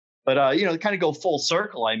means. But kind of go full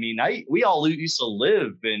circle. I mean, we all used to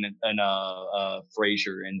live in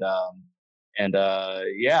Fraser, and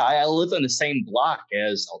I lived on the same block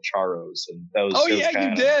as El Charros, and that was.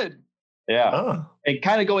 You did. Yeah, and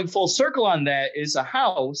kind of going full circle on that is a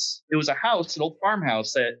house. It was a house, an old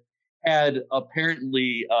farmhouse that had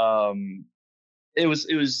apparently it was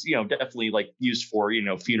definitely like used for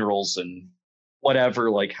funerals and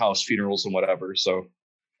whatever, like house funerals and whatever. So.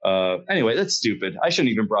 Anyway, that's stupid. I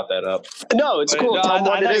shouldn't even brought that up. No, it's cool. Tell them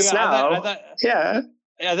what it is now. I thought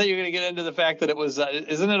you were going to get into the fact that it was,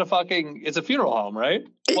 isn't it it's a funeral home, right?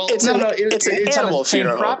 Well, it's an animal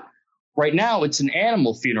funeral home. Right now, it's an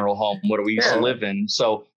animal funeral home, what we used to live in.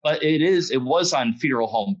 So, but it was on funeral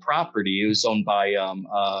home property. It was owned by,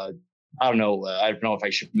 I don't know if I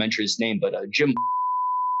should mention his name, but Jim.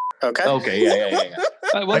 Okay. Yeah.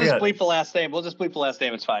 We'll just bleep the last name.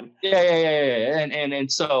 It's fine. Yeah.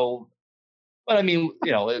 And so, but I mean,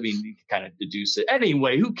 you can kind of deduce it.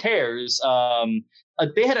 Anyway, who cares?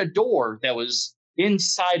 They had a door that was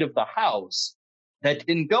inside of the house that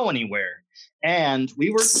didn't go anywhere. And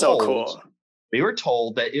we were we were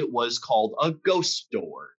told that it was called a ghost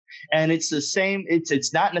door. And it's the same.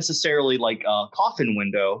 It's not necessarily like a coffin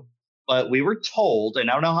window. But we were told, and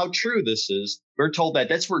I don't know how true this is, we're told that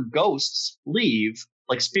that's where ghosts leave,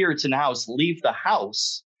 like spirits in the house, leave the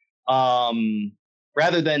house,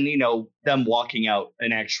 rather than, them walking out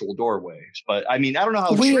an actual doorway. But I mean, I don't know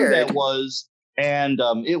how true that was. And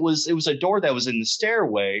it was a door that was in the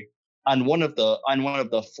stairway on one of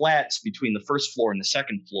the flats between the first floor and the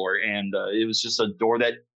second floor. And it was just a door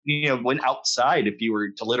that, went outside if you were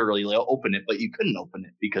to literally open it, but you couldn't open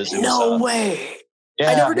it because it was no way.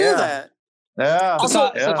 Yeah, I never knew that. Yeah.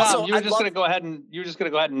 So Tom, you were just gonna go ahead and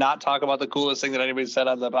not talk about the coolest thing that anybody said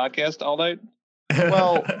on the podcast all night.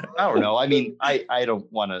 Well, I don't know. I mean, I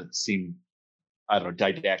don't want to seem,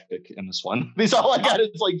 didactic in this one because all I got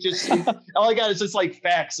is just like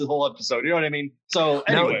facts the whole episode. You know what I mean? So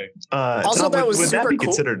anyway, also Tom, would that be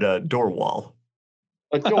considered a door wall?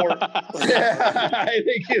 A door. I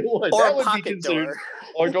think it would. Or that a would pocket be considered door.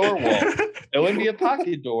 Or door wall. It wouldn't be a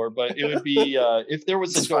pocket door, but it would be if there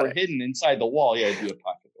was a door hidden inside the wall. Yeah, it'd be a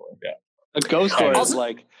pocket door. Yeah. A ghost door is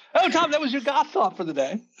like. Oh, Tom, that was your goth thought for the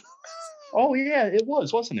day. Oh yeah, it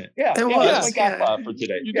was, wasn't it? Yeah, it was. That's my goth thought for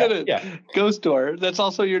today. You did it. Yeah. Ghost door. That's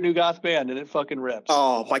also your new goth band, and it fucking rips.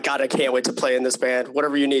 Oh my god, I can't wait to play in this band.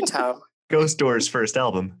 Whatever you need, Tom. Ghost Door's first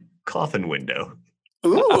album, Coffin Window.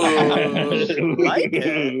 Ooh, like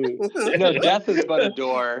it. No, death is but a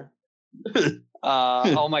door.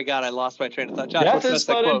 Oh my god, I lost my train of thought. Josh, death is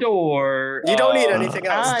but a door. You don't need anything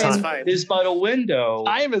else. It's fine. Is but a window.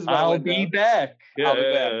 Time is but a window. I'll be back. I'll be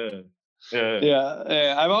back.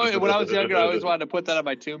 Yeah. I've always, when I was younger, I always wanted to put that on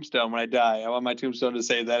my tombstone when I die. I want my tombstone to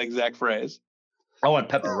say that exact phrase. I want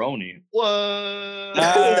pepperoni. What?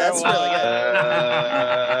 That's really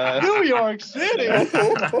good. New York City.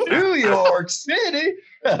 New York City.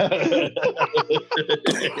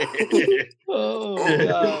 Oh,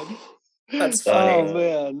 God. That's funny. Oh,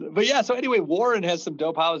 man. But yeah, so anyway, Warren has some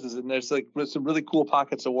dope houses, and there's some really cool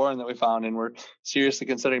pockets of Warren that we found, and we're seriously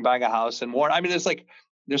considering buying a house in Warren. I mean,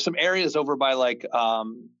 there's some areas over by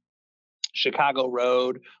Chicago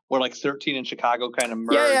Road where 13 and Chicago kind of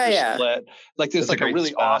merge split. There's a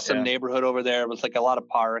really awesome neighborhood over there with a lot of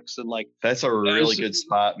parks and that's a really good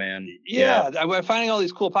spot, man. Yeah. I'm finding all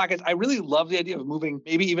these cool pockets. I really love the idea of moving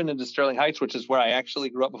maybe even into Sterling Heights, which is where I actually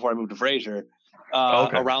grew up before I moved to Fraser.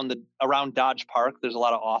 Around Dodge Park, there's a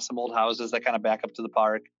lot of awesome old houses that kind of back up to the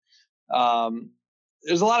park.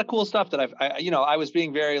 There's a lot of cool stuff that I was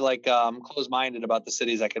being very closed-minded about the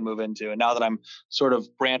cities I can move into. And now that I'm sort of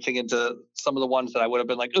branching into some of the ones that I would have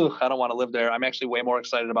been ugh, I don't want to live there. I'm actually way more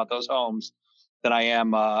excited about those homes than I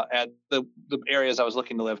am at the areas I was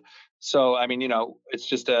looking to live. So, I mean, I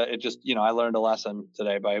learned a lesson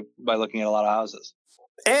today by looking at a lot of houses.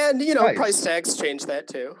 And, nice. Price tags change that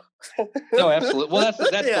too. No, absolutely. Well, that's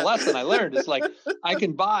the lesson I learned. It's I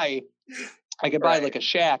can buy I could buy like a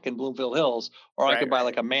shack in Bloomfield Hills, or I could buy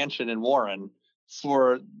like a mansion in Warren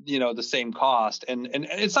for, the same cost. And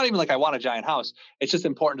it's not even like I want a giant house. It's just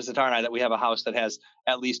important to Sitar and I that we have a house that has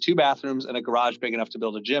at least 2 bathrooms and a garage big enough to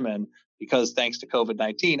build a gym in, because thanks to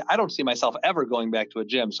COVID-19, I don't see myself ever going back to a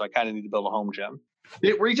gym. So I kind of need to build a home gym.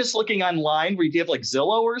 Were you just looking online? Do you have like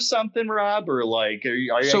Zillow or something, Rob? Or like, are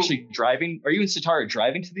you actually driving? Are you and Sitar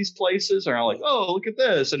driving to these places? Or like, oh, look at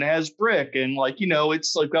this, and it has brick, and like,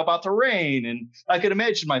 it's like about to rain, and I could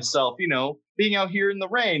imagine myself, being out here in the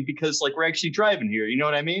rain because like we're actually driving here. You know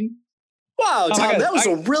what I mean? Wow, Tom, that was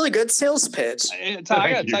a really good sales pitch. Tom,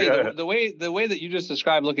 I gotta tell you, the way that you just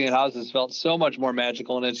described looking at houses felt so much more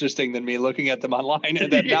magical and interesting than me looking at them online.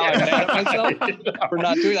 And then now I'm mad at myself for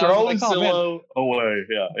not doing that. Throwing Zillow away.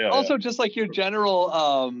 Yeah. Also, just like your general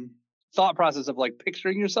thought process of like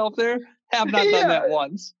picturing yourself there, have not done that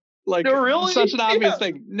once. Like, really? Such an obvious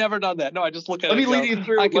thing. Never done that. No, I just look at Let it. me lead you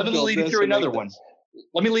through. Let me lead you through another one.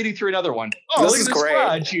 Let me lead you through another one. Oh, this is great.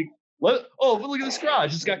 Garage. Look at this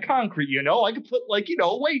garage. It's got concrete, I could put like,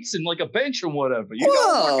 weights and like a bench and whatever.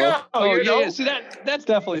 See, that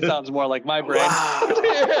definitely sounds more like my brain. Wow.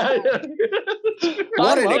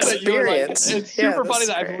 What an experience. It's super funny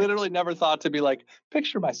that I've literally never thought to be like,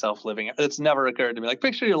 picture myself living it. It's never occurred to me. Like,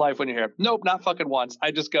 picture your life when you're here. Nope, not fucking once. I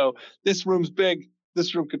just go, this room's big.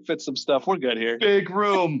 This room could fit some stuff. We're good here. Big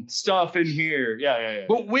room, stuff in here. Yeah.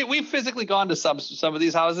 But we've physically gone to some of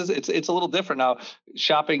these houses. It's a little different now.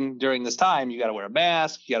 Shopping during this time, you got to wear a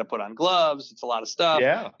mask. You got to put on gloves. It's a lot of stuff.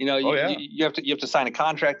 Yeah. You have to sign a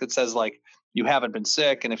contract that says like you haven't been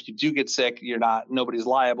sick, and if you do get sick, nobody's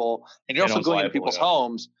liable. And you're also going into people's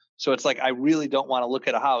homes. So it's like I really don't want to look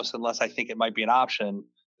at a house unless I think it might be an option.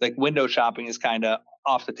 Like window shopping is kind of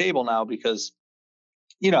off the table now because.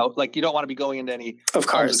 Like you don't want to be going into any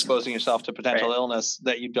exposing yourself to potential illness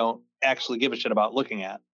that you don't actually give a shit about looking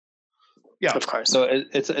at. Yeah, of course. So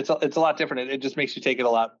it's a lot different. It just makes you take it a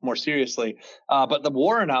lot more seriously. But the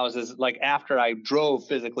Warren houses, like after I drove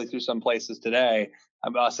physically through some places today,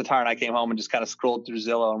 Sitar and I came home and just kind of scrolled through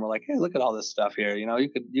Zillow and we're like, hey, look at all this stuff here.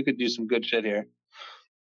 You could do some good shit here.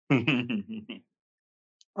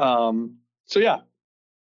 So yeah,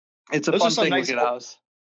 it's a fun thing to get a house.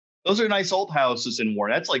 Those are nice old houses in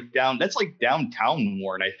Warren. That's like downtown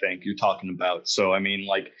Warren, I think you're talking about. So, I mean,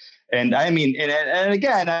 like, and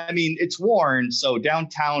again, it's Warren. So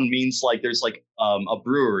downtown means like, there's like a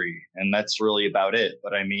brewery and that's really about it.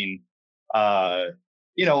 But I mean, growing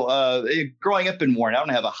up in Warren, I don't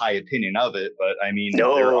have a high opinion of it, but I mean,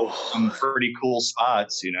 there are some pretty cool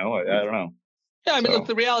spots, I don't know. Yeah. I mean, look,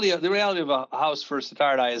 the reality of a house for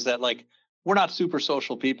Sitar and I is that like, we're not super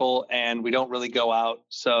social people and we don't really go out.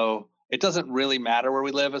 So it doesn't really matter where we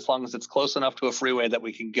live as long as it's close enough to a freeway that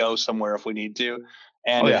we can go somewhere if we need to.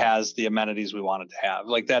 And it has the amenities we want it to have.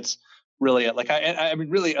 Like that's really it. Like, I mean,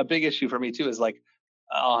 really a big issue for me too is like,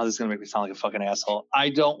 oh, this is going to make me sound like a fucking asshole. I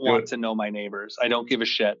don't want to know my neighbors. I don't give a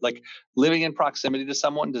shit. Like living in proximity to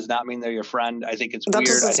someone does not mean they're your friend. I think it's weird. That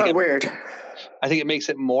doesn't sound weird. I think it makes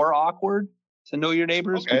it more awkward to know your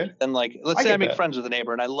neighbors. Okay. And like, let's say I make friends with a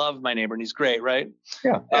neighbor and I love my neighbor and he's great, right?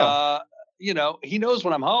 Yeah. He knows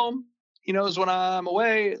when I'm home. He knows when I'm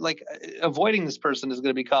away. Like avoiding this person is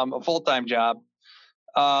going to become a full-time job.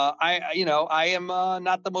 I am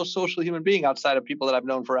not the most social human being outside of people that I've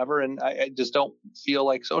known forever. And I just don't feel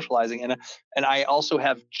like socializing. And I also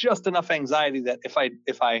have just enough anxiety that if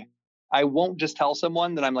I won't just tell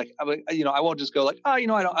someone that I'm like, I won't just go like, I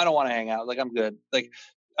don't want to hang out. Like I'm good. Like,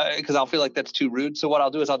 because I'll feel like that's too rude. So what I'll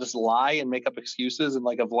do is I'll just lie and make up excuses and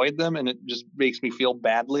like avoid them. And it just makes me feel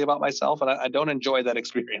badly about myself. And I don't enjoy that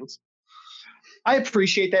experience. I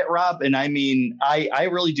appreciate that, Rob. And I mean, I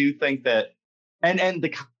really do think that,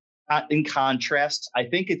 in contrast, I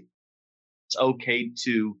think it's okay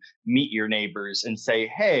to meet your neighbors and say,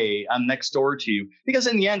 hey, I'm next door to you. Because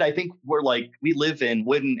in the end, I think we live in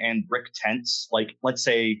wooden and brick tents, like let's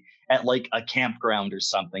say at like a campground or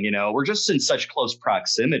something, we're just in such close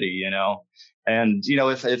proximity, and,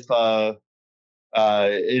 if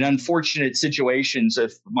in unfortunate situations,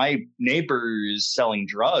 if my neighbor is selling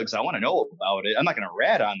drugs, I want to know about it. I'm not going to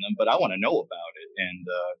rat on them, but I want to know about it. And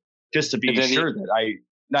just to be sure that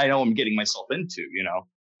I know I'm getting myself into,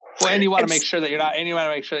 Well, and you want to make sure that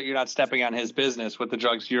you're not stepping on his business with the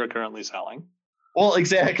drugs you're currently selling. Well,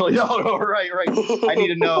 exactly. No, right. I need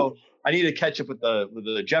to know. I need to catch up with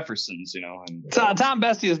the Jeffersons, And Tom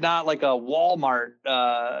Beste is not like a Walmart.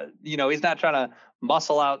 He's not trying to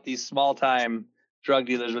muscle out these small time drug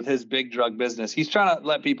dealers with his big drug business. He's trying to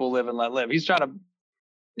let people live and let live. He's trying to.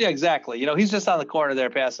 Yeah, exactly. He's just on the corner there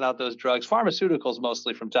passing out those drugs, pharmaceuticals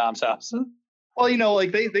mostly from Tom's house. Well,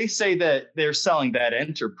 like they say that they're selling that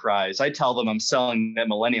Enterprise. I tell them I'm selling that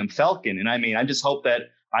Millennium Falcon. And I mean, I just hope that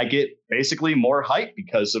I get basically more hype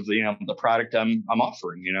because of the product I'm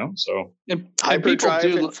offering, so. And hyperdrive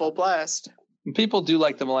in full blast. People do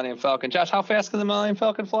like the Millennium Falcon. Josh, how fast can the Millennium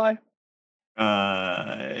Falcon fly?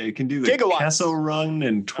 It can do the Gigawatts. Kessel run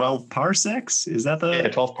in 12 parsecs. Is that the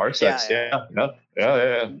 12 parsecs? Yeah.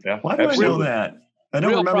 Why do I know that? I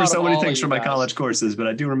don't remember so many things from my college courses, but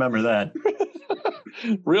I do remember that.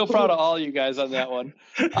 Real proud of all you guys on that one.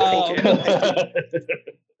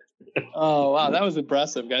 Oh wow, that was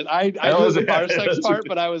impressive, guys. I knew the parsecs part,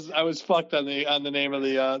 but I was fucked on the name of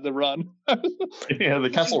the run. The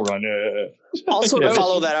Kessel run. Also, to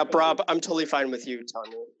follow that up, Rob, I'm totally fine with you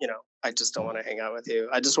telling me. I just don't want to hang out with you.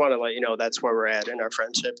 I just want to let you know that's where we're at in our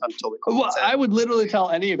friendship. I'm totally cool. Well, I would literally tell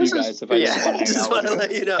any of you guys if I just want to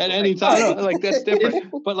let you know at any time. Like that's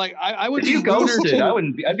different. But like I would. If you ghosted,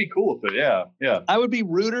 I'd be cool with it. Yeah. I would be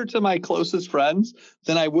ruder to my closest friends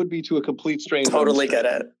than I would be to a complete stranger. Totally get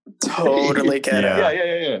it. Totally get it.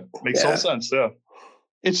 Yeah. Makes total sense. Yeah.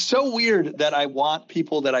 It's so weird that I want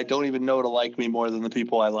people that I don't even know to like me more than the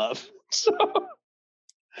people I love. So.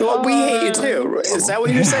 Well, we hate you too. Is that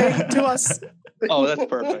what you're saying to us? Oh, that's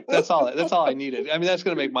perfect. That's all I needed. I mean, that's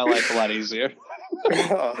going to make my life a lot easier.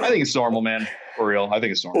 I think it's normal, man. For real. I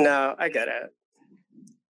think it's normal. No, I get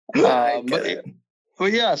it.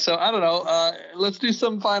 But yeah, so I don't know. Let's do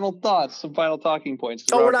some final thoughts, some final talking points.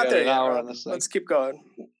 We're not there an yet. Hour on this thing. Let's keep going.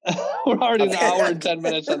 We're already an hour and 10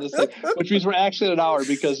 minutes on this thing, which means we're actually at an hour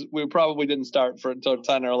because we probably didn't start until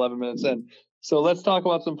 10 or 11 minutes in. So let's talk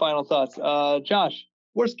about some final thoughts. Josh,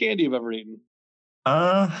 worst candy you've ever eaten?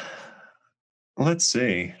 Let's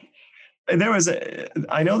see. I know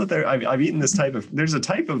that I've eaten this there's a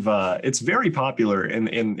type of, it's very popular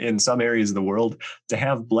in some areas of the world to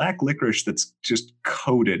have black licorice that's just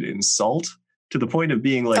coated in salt to the point of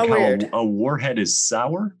being like how a warhead is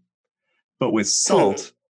sour, but with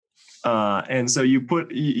salt. And so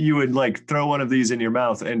you would like throw one of these in your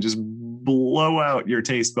mouth and just blow out your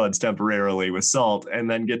taste buds temporarily with salt and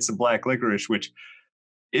then get some black licorice, which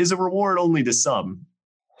is a reward only to some.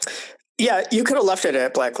 Yeah, you could have left it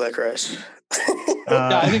at black licorice.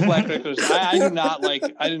 I think black licorice. I do not like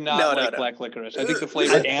black licorice. I think the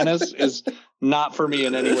flavor anise is not for me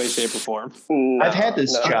in any way, shape, or form. I've had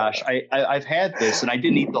this, Josh. I've had this, and I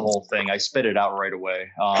didn't eat the whole thing. I spit it out right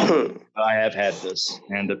away. I have had this,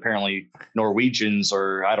 and apparently Norwegians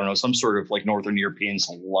or I don't know, some sort of like Northern Europeans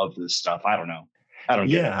love this stuff. I don't know. I don't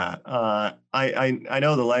get it. I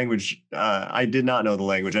know the language. I did not know the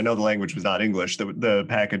language. I know the language was not English. The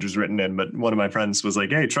package was written in, but one of my friends was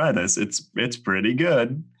like, "Hey, try this. It's pretty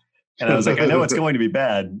good." And I was like, "I know it's going to be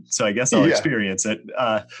bad, so I guess I'll experience it."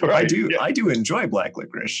 Right. I do enjoy black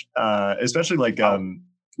licorice, especially like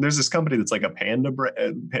there's this company that's like a panda.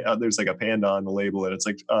 There's like a panda on the label, and it's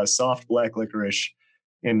like soft black licorice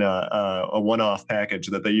in a one-off package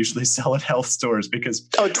that they usually sell at health stores because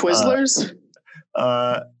Twizzlers.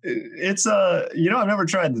 It's I've never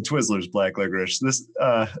tried the Twizzlers black licorice.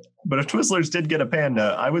 But if Twizzlers did get a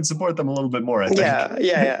panda, I would support them a little bit more. I think.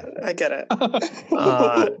 Yeah, I get it.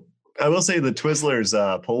 I will say the Twizzlers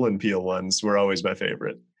pull and peel ones were always my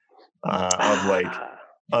favorite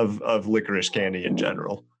of licorice candy in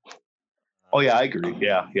general. Oh yeah, I agree.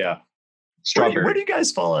 Yeah. Strawberry. Where do you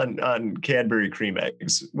guys fall on Cadbury cream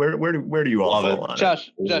eggs? Where do you all fall on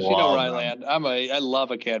Josh, you know where I land. I love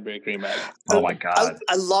a Cadbury cream egg. Oh my god,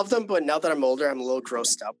 I love them, but now that I'm older, I'm a little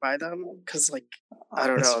grossed out by them because, like, I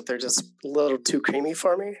don't know, they're just a little too creamy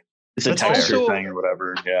for me. It's a texture thing or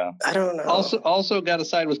whatever. Yeah, I don't know. Also, got to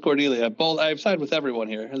side with Cordelia. I've sided with everyone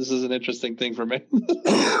here. This is an interesting thing for me.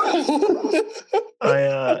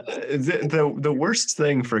 The worst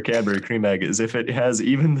thing for Cadbury cream egg is if it has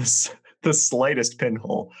even the slightest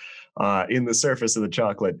pinhole in the surface of the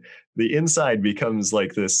chocolate, the inside becomes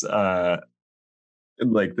like this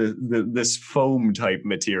this foam type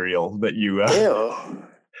material that you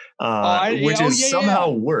which is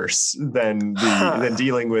somehow worse than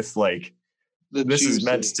dealing with like this is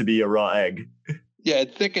meant to be a raw egg. Yeah,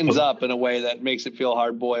 it thickens up in a way that makes it feel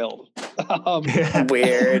hard boiled.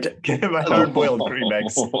 Weird. Hard boiled cream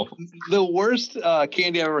eggs. The worst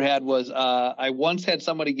candy I ever had was I once had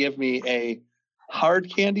somebody give me a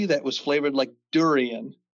hard candy that was flavored like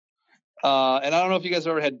durian. And I don't know if you guys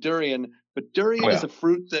ever had durian, but durian is a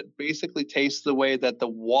fruit that basically tastes the way that the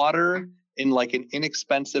water in like an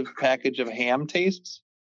inexpensive package of ham tastes.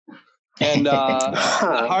 And the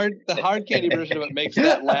hard candy version of it makes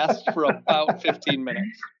that last for about 15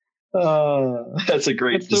 minutes. That's a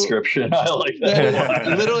great description. I like that.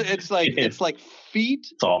 Literally, it's like feet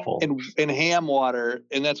it's awful. and ham water,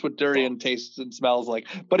 and that's what durian tastes and smells like.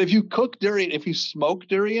 But if you cook durian, if you smoke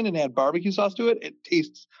durian and add barbecue sauce to it, it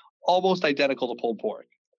tastes almost identical to pulled pork.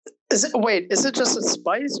 Is it just a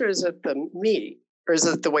spice, or is it the meat, or is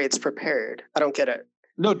it the way it's prepared? I don't get it.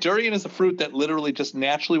 No, durian is a fruit that literally just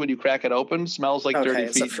naturally, when you crack it open, smells like dirty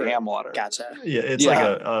feet and ham water. Gotcha. Yeah, it's like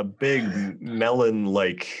a big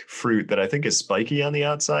melon-like fruit that I think is spiky on the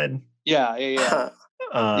outside. Yeah.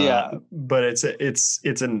 But it's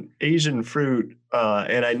an Asian fruit,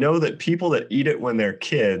 and I know that people that eat it when they're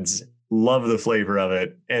kids love the flavor of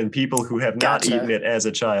it, and people who have not eaten it as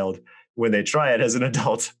a child, when they try it as an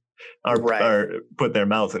adult, are put their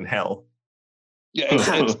mouth in hell. Yeah,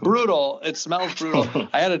 it's brutal. It smells brutal.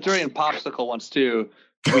 I had a durian popsicle once too,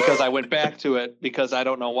 because I went back to it because I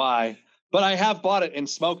don't know why. But I have bought it and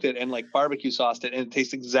smoked it and like barbecue sauced it, and it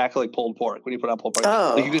tastes exactly like pulled pork when you put on pulled pork.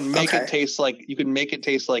 Like you can make it taste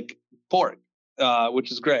like pork,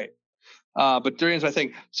 which is great. But durian's my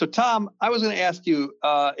thing. So Tom, I was going to ask you,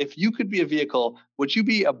 if you could be a vehicle, would you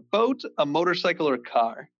be a boat, a motorcycle, or a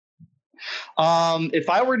car? If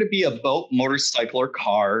I were to be a boat, motorcycle, or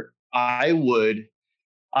car, I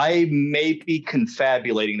may be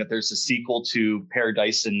confabulating that there's a sequel to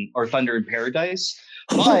Thunder in Paradise.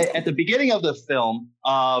 But at the beginning of the film,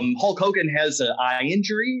 Hulk Hogan has an eye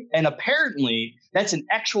injury, and apparently that's an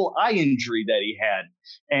actual eye injury that he had.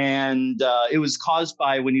 And it was caused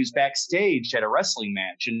by when he was backstage at a wrestling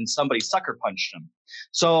match and somebody sucker punched him.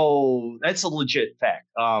 So that's a legit fact.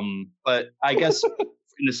 But I guess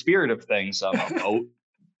in the spirit of things,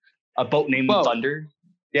 a boat named Thunder.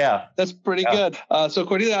 Yeah, that's pretty good. So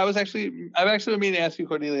Cordelia, I've actually been meaning to ask you,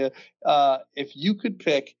 Cordelia, if you could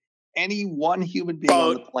pick any one human being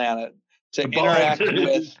on the planet to interact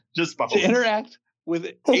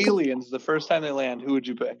with aliens the first time they land, who would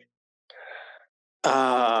you pick? Who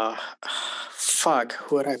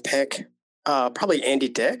would I pick? Probably Andy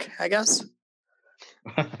Dick, I guess.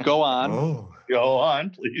 Go on. Go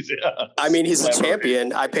on, please. Yeah. I mean, he's a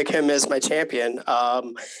champion. I pick him as my champion.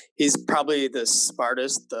 He's probably the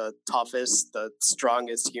smartest, the toughest, the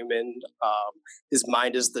strongest human. His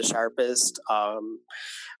mind is the sharpest.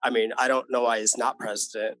 I mean, I don't know why he's not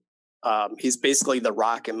president. He's basically the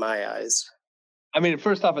Rock in my eyes. I mean,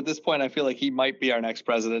 first off, at this point, I feel like he might be our next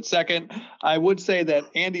president. Second, I would say that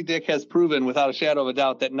Andy Dick has proven without a shadow of a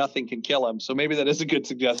doubt that nothing can kill him. So maybe that is a good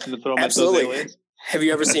suggestion to throw him at those aliens. Have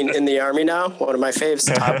you ever seen In the Army Now? One of my faves,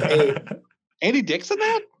 top 8. Andy Dick's in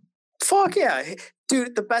that? Fuck yeah.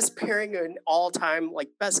 Dude, the best pairing in all time, like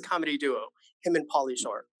best comedy duo. Him and Pauly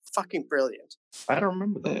Shore. Fucking brilliant. I don't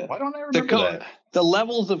remember that. Why don't I remember that? The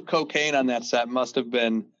levels of cocaine on that set must have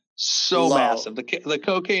been so massive. The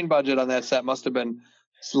cocaine budget on that set must have been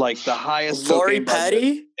like the highest. Lori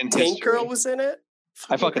Petty? Tank Girl was in it?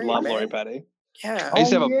 I fucking love Lori Petty. Yeah. I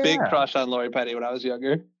used to have a big crush on Lori Petty when I was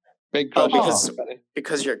younger. Big crush on Lori Petty.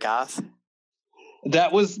 Because you're goth?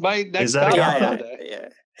 That was my next. Is that yeah.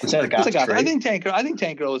 Is that a goth? I think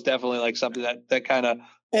Tank Girl was definitely like something that kind of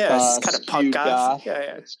it's kind of punk goth.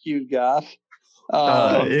 Yeah. Skewed goth.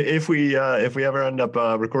 If we ever end up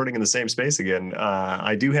recording in the same space again,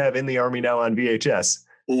 I do have In the Army Now on VHS.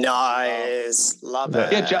 Nice. Love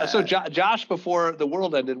it. Yeah. So Josh, before the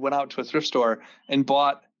world ended, went out to a thrift store and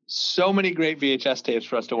bought so many great VHS tapes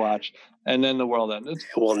for us to watch, and then the world ended.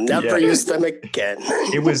 We'll never use them again.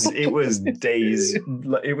 It was days.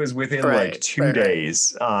 It was within like 2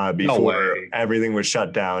 days before everything was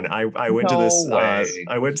shut down. I went to this.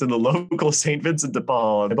 I went to the local St. Vincent de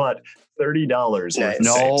Paul and I bought $30.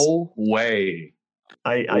 No way.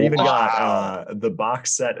 I even got the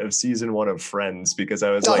box set of season 1 of Friends because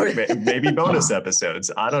I was like, maybe bonus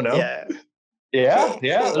episodes. I don't know. Yeah.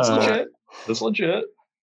 That's legit. That's legit.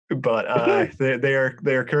 But they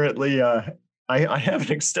are currently. I have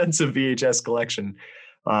an extensive VHS collection,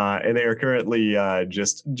 and they are currently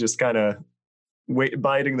just kind of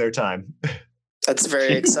biding their time. That's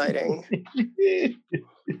very exciting.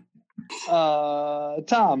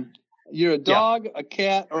 Tom, you're a dog, a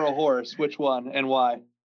cat, or a horse. Which one and why?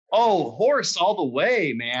 Oh, horse all the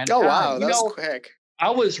way, man. Oh, wow. That was quick. I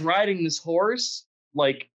was riding this horse,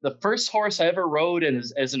 like the first horse I ever rode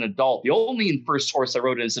as an adult, the only first horse I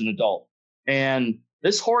rode as an adult. And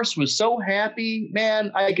this horse was so happy,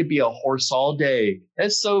 man, I could be a horse all day.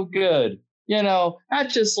 That's so good. You know, not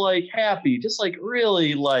just like happy, just like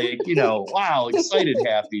really like, wow, excited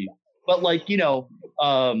happy. But like, I'd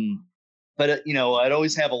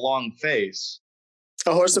always have a long face.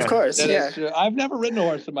 A horse, of course. That is true. I've never ridden a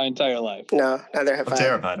horse in my entire life. No, neither have I. I'm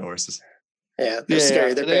terrified of horses. Yeah, they're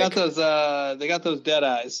scary. They're big. They got those dead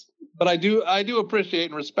eyes. But I do appreciate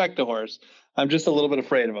and respect a horse. I'm just a little bit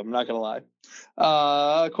afraid of them. I'm not going to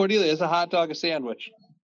lie. Cordelia, is a hot dog a sandwich?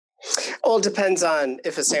 Well, it depends on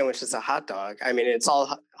if a sandwich is a hot dog. I mean, it's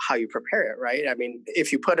all how you prepare it, right? I mean,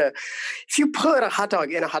 if you put a hot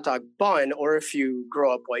dog in a hot dog bun, or if you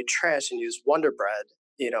grow up white trash and use Wonder Bread,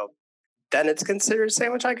 then it's considered a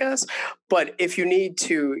sandwich, I guess. But if you need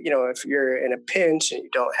to, if you're in a pinch and you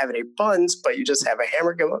don't have any buns, but you just have a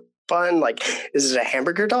hamburger bun, like, is it a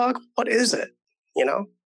hamburger dog? What is it?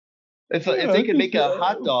 If they could make a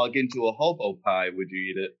hot dog into a hobo pie, would you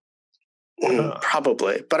eat it?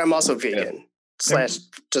 Probably, but I'm also vegan /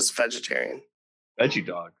 just vegetarian. Veggie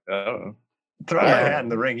dog. Oh. Throw my hat in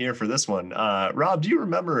the ring here for this one. Rob, do you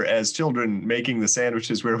remember as children making the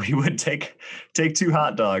sandwiches where we would take 2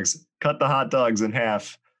 hot dogs, cut the hot dogs in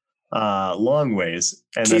half long ways,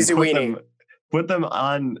 and then put them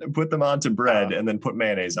onto bread and then put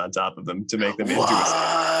mayonnaise on top of them to make them into a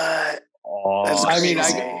sandwich?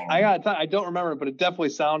 I don't remember, but it definitely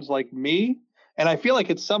sounds like me. And I feel like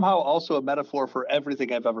it's somehow also a metaphor for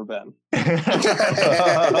everything I've ever been. And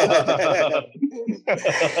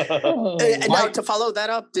now to follow that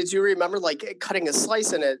up, did you remember like cutting a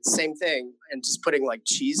slice in it, same thing, and just putting like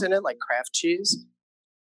cheese in it, like Kraft cheese?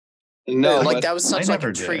 No, like that was such like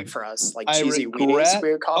a treat for us, like cheesy weenies,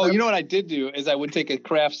 we would call them. You know what I did do is I would take a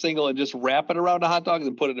Kraft single and just wrap it around a hot dog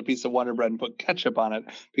and put it in a piece of Wonder Bread and put ketchup on it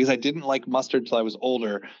because I didn't like mustard till I was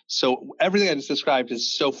older. So everything I just described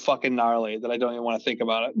is so fucking gnarly that I don't even want to think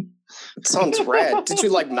about it. It sounds rad. Did you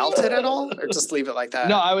like melt it at all, or just leave it like that?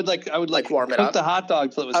 No, I would warm it cook up the hot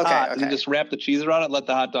dog till it was hot, and then just wrap the cheese around it and let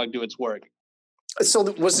the hot dog do its work. So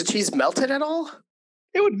was the cheese melted at all?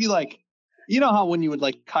 It would be like, you know how when you would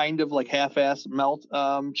like kind of like half-ass melt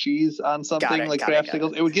cheese on something like Kraft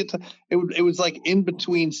singles, it would get to it was like in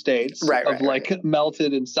between states of like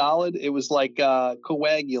melted and solid. It was like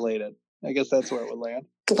coagulated. I guess that's where it would land.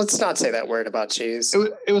 Let's not say that word about cheese.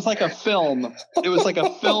 It was like a film. It was like a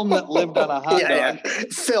film that lived on a hot dog. Yeah.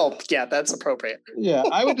 Film. Yeah, that's appropriate. Yeah,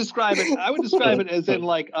 I would describe it as in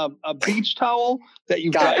like a beach towel that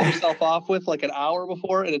you dry yourself off with like an hour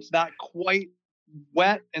before, and it's not quite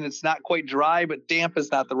wet and it's not quite dry, but damp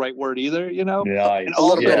is not the right word either, Nice. And a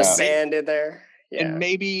little bit of sand in there. Yeah. And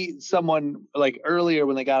maybe someone like earlier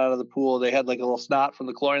when they got out of the pool, they had like a little snot from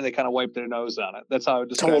the chlorine. They kind of wiped their nose on it. That's how I would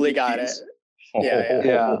describe it. Totally got it.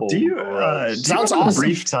 Yeah. Do you have a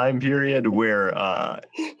brief time period where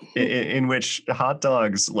in which hot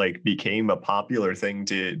dogs like became a popular thing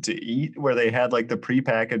to eat, where they had like the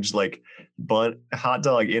prepackaged like hot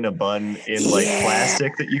dog in a bun in like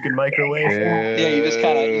plastic that you could microwave? Yeah, you just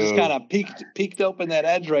kind of peeked open that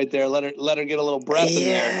edge right there, let her get a little breath in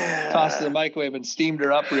there, tossed in the microwave and steamed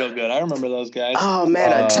her up real good. I remember those guys. Oh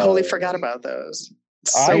man, I totally forgot about those.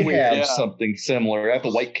 I have something similar. I have the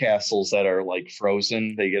White Castles that are like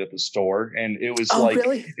frozen. They get at the store, and it was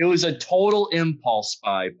really? It was a total impulse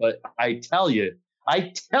buy. But I tell you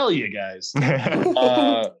guys,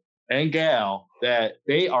 and gal, that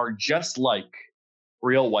they are just like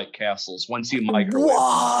real White Castles once you microwave.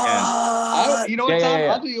 You know what, Tom?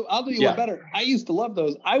 I'll do you one better. I used to love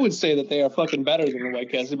those. I would say that they are fucking better than the White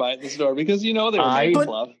Castles you buy at the store because they were made with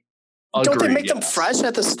love. Don't they make them fresh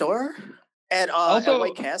at the store? At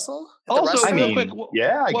White Castle? Also, real quick,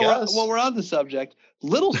 I guess. While we're on the subject,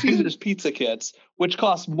 Little Caesars pizza kits, which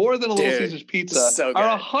cost more than a Little Caesars pizza, are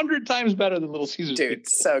 100 times better than Little Caesars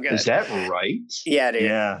pizza. So good. Is that right? Yeah, dude.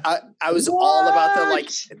 Yeah. I was all about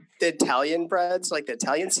the Italian breads, like the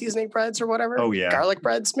Italian seasoning breads or whatever. Oh, yeah. Garlic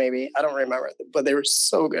breads, maybe. I don't remember, but they were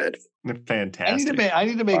so good. Fantastic. I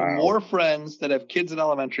need to make more friends that have kids in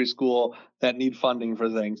elementary school that need funding for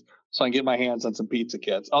things, so I can get my hands on some pizza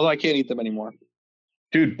kits. Although I can't eat them anymore.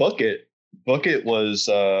 Dude, Book It was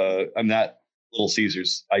I'm not Little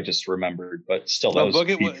Caesars. I just remembered, but still, that was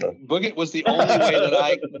pizza. Book It was the only way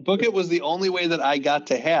that Book It was the only way that I got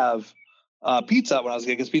to have Pizza Hut when I was a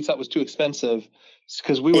kid, because Pizza Hut was too expensive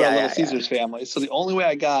because we were a Little Caesars family. So the only way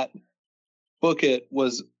I got Book It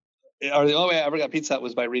was, or the only way I ever got Pizza Hut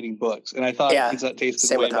was by reading books, and I thought Pizza Hut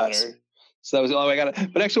tasted way better. So that was the only way I got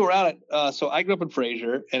it. But actually, we're on it. So I grew up in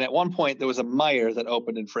Fraser, and at one point there was a Meijer that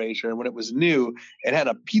opened in Fraser, and when it was new, it had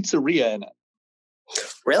a pizzeria in it.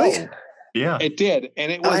 Really? Oh, yeah, it did,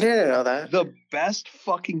 and it was. I didn't know that. The best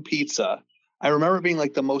fucking pizza. I remember it being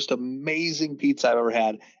like the most amazing pizza I've ever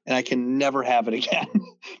had, and I can never have it again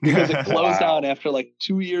because it closed down after like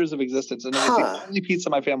 2 years of existence, and it was the only pizza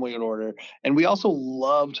my family would order. And we also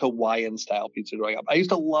loved Hawaiian style pizza growing up. I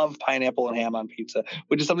used to love pineapple and ham on pizza,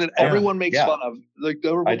 which is something that everyone makes fun of. Like,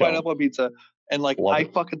 never put pineapple on pizza. And like, I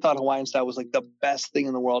fucking thought Hawaiian style was like the best thing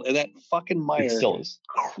in the world. And that fucking Meyer still is.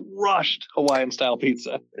 crushed Hawaiian style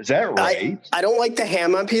pizza. Is that right? I don't like the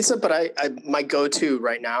ham on pizza, but I my go-to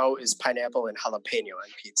right now is pineapple and jalapeno on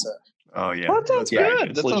pizza. Oh yeah. Well, that sounds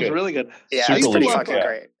good. That sounds really good. Yeah, it's pretty fucking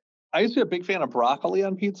great. I used to be a big fan of broccoli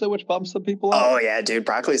on pizza, which bumps some people up. Oh yeah, dude,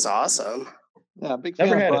 broccoli's awesome. Yeah, big fan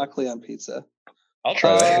of broccoli on pizza. I'll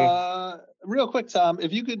try that. Real quick, Tom,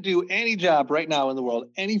 if you could do any job right now in the world,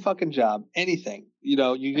 any fucking job, anything, you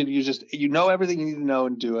know, you know everything you need to know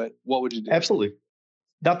and do it, what would you do? Absolutely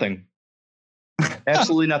nothing.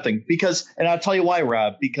 Absolutely nothing. Because, and I'll tell you why,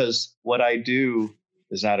 Rob, because what I do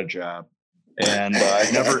is not a job. And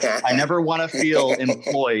I never want to feel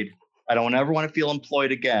employed. I don't ever want to feel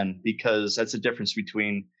employed again, because that's the difference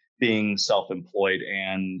between being self-employed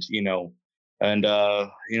and,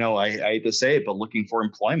 I hate to say it, but looking for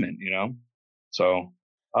employment, So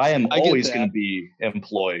I am always going to be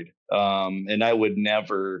employed. And I would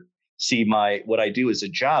never see what I do as a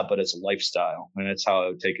job, but as a lifestyle. And that's how I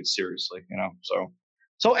would take it seriously,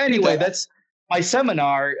 So anyway, that's my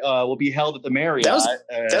seminar will be held at the Marriott.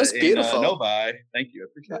 That was beautiful. In Novi. Thank you. I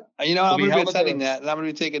appreciate it. I'm going to be attending that, and I'm going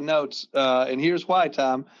to be taking notes. And here's why,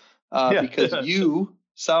 Tom, because you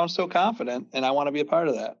sound so confident, and I want to be a part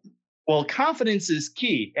of that. Well, confidence is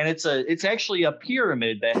key, and it's actually a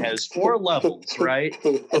pyramid that has 4 levels, right?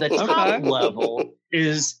 The top level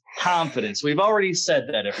is confidence. We've already said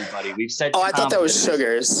that, everybody. We've said. I thought that was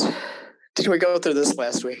sugars. Did we go through this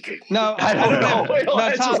last week? No, I don't know. No,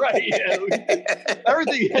 that's Tom. Right. Yeah,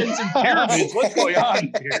 everything ends in pyramids. What's going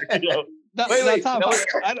on here? Tom,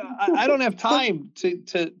 I don't have time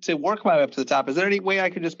to work my way up to the top. Is there any way I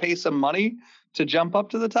could just pay some money to jump up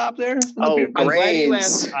to the top there? I'm glad you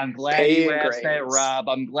asked that, Rob.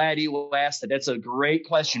 I'm glad you asked that. That's a great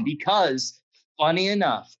question, because funny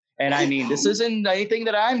enough, and I mean, this isn't anything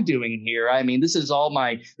that I'm doing here. I mean, this is all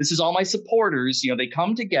my supporters. They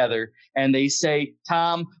come together and they say,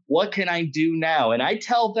 Tom, what can I do now? And I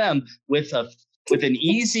tell them with an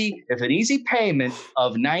easy payment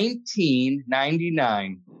of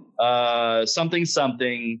 $19.99, something,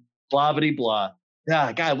 blah, blah, blah.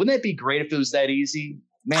 God, wouldn't that be great if it was that easy?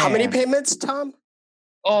 Man. How many payments, Tom?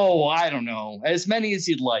 Oh, I don't know. As many as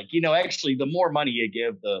you'd like. Actually, the more money you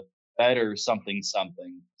give, the better something.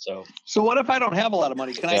 So what if I don't have a lot of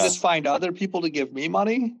money? Can I just find other people to give me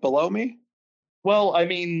money below me? Well, I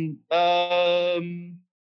mean, I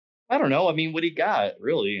don't know. I mean, what do you got,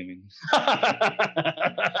 really? I mean,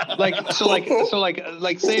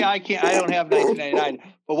 say I don't have $19.99,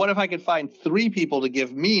 but what if I could find 3 people to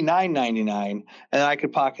give me $9.99, and I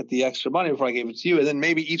could pocket the extra money before I gave it to you, and then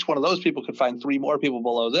maybe each one of those people could find 3 more people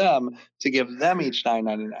below them to give them each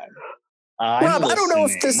 $9.99. Rob, I don't know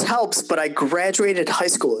if this helps, but I graduated high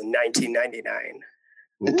school in 1999.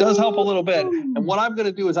 It does help a little bit. And what I'm going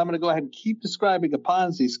to do is I'm going to go ahead and keep describing a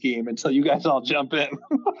Ponzi scheme until you guys all jump in.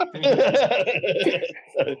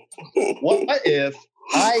 What if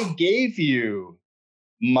I gave you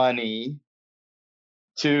money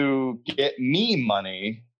to get me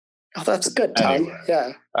money? Oh, that's good, Tom. Anyway,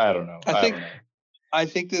 yeah. I don't know. I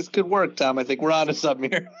think this could work, Tom. I think we're onto something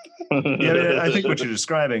here. I think what you're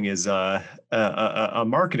describing is a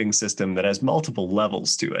marketing system that has multiple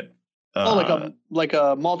levels to it. Like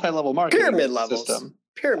a multi-level marketing pyramid levels. System.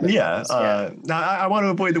 Pyramid. Yeah. Now I want to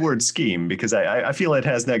avoid the word scheme because I feel it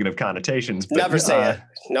has negative connotations. But, never say it.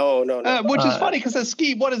 No. Which is funny because a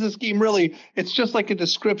scheme. What is a scheme really? It's just like a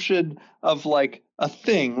description of like a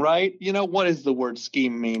thing, right? What does the word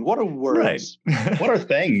scheme mean? What are words? Right. What are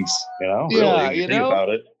things? Yeah, really, think about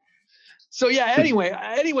it. So yeah.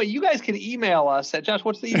 Anyway, you guys can email us at Josh.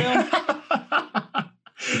 What's the email?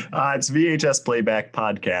 It's VHS Playback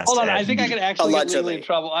Podcast. Hold on, I think I could actually get legally in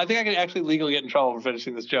trouble. I think I could actually legally get in trouble for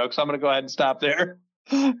finishing this joke, so I'm going to go ahead and stop there.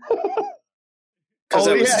 Because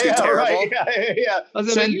it was too terrible. Right. Yeah.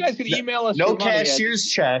 You guys can email us. No cashier's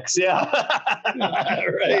checks. Yeah.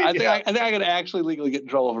 Right. Yeah, I think I could actually legally get in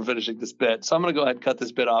trouble for finishing this bit, so I'm going to go ahead and cut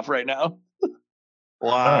this bit off right now.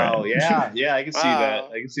 Wow. Right. Yeah. I can see that.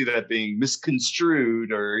 I can see that being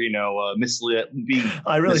misconstrued or misled.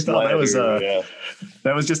 I really thought that was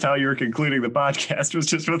that was just how you were concluding the podcast. Was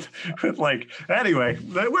just with like anyway.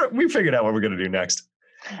 We figured out what we're going to do next.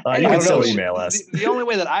 You can still email us. The only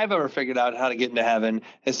way that I've ever figured out how to get into heaven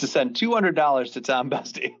is to send $200 to Tom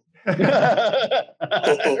Beste. Right.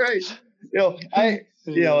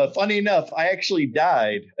 Funny enough, I actually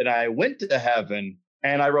died and I went to heaven.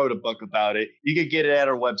 And I wrote a book about it. You could get it at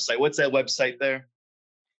our website. What's that website there?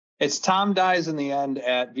 It's Tom Dies in the End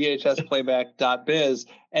at vhsplayback.biz.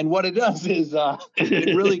 And what it does is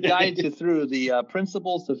it really guides you through the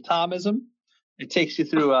principles of Thomism It takes you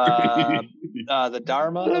through the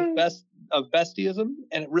Dharma of Besteism,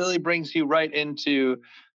 and it really brings you right into,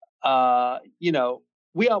 what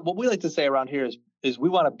we like to say around here is we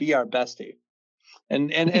want to be our bestie. And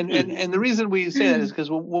the reason we say that is because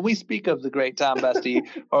when we speak of the great Tom Beste,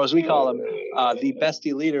 or as we call him, the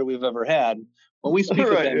bestie leader we've ever had, when we speak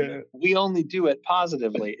of him, we only do it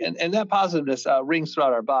positively. And that positiveness rings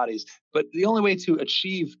throughout our bodies. But the only way to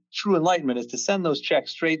achieve true enlightenment is to send those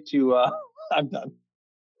checks straight to, I'm done.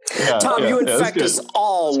 Yeah, Tom, you infect us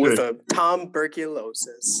all with a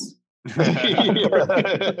Tomberculosis.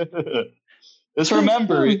 Just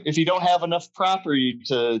remember, if you don't have enough property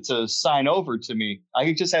to sign over to me, I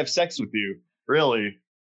can just have sex with you. Really,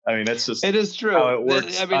 I mean, that's just it is true how it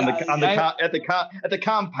works. I mean, at the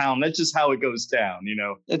compound. That's just how it goes down.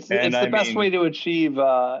 It's the best way to achieve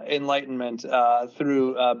enlightenment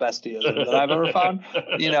through Besteism that I've ever found.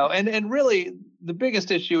 And really, the biggest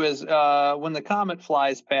issue is when the comet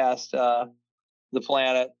flies past the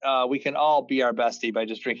planet, we can all be our bestie by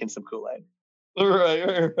just drinking some Kool-Aid.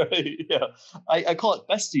 Right. Yeah, I call it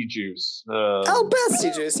Beste juice.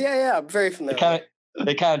 Beste juice. Yeah, I'm very familiar.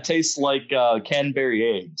 They kind of taste like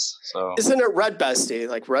Canberry eggs. So isn't it Red Beste?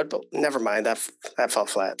 Like Red Bull? Never mind. That fell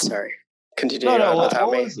flat. Sorry. Continue on without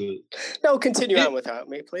me. It? No, continue on without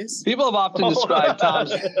me, please. People have often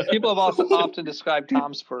described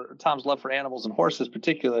Tom's love for animals and horses,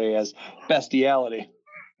 particularly as bestiality.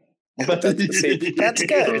 That's good.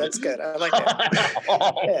 That's good. I like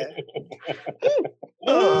that.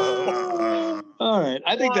 Yeah. All right.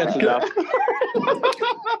 I think that's enough.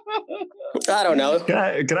 I don't know.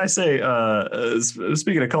 Can I say,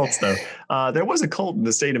 speaking of cults, though, there was a cult in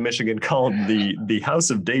the state of Michigan called the House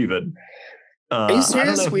of David. Are you serious? I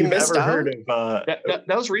don't know if we missed out. Heard of, that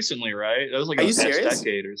was recently, right? That was like a past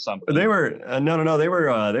decade or something. They were no. They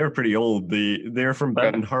were pretty old. They're from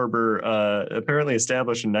Benton Harbor. Apparently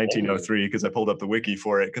established in 1903 because I pulled up the wiki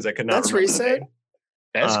for it because I could not. That's recent.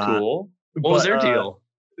 That's cool. What was their deal?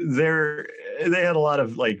 They had a lot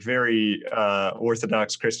of like very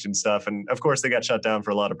orthodox Christian stuff, and of course they got shut down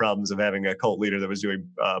for a lot of problems of having a cult leader that was doing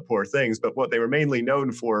poor things. But what they were mainly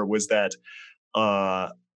known for was that.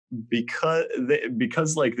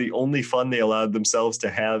 Because like the only fun they allowed themselves to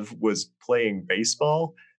have was playing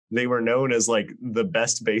baseball, they were known as like the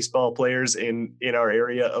best baseball players in our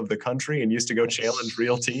area of the country and used to go challenge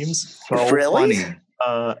real teams. So really? Funny.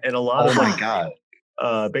 And a lot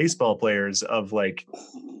of baseball players of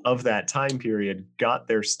that time period got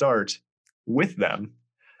their start with them.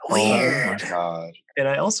 Weird. Oh my God. And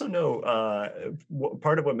I also know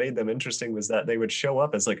part of what made them interesting was that they would show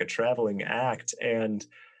up as like a traveling act, and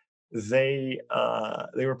they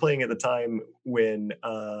were playing at the time when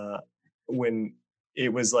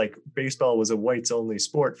it was like baseball was a whites only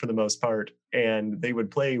sport for the most part, and they would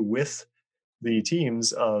play with the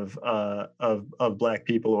teams of black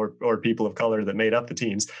people or people of color that made up the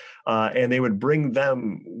teams, and they would bring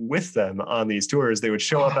them with them on these tours. They would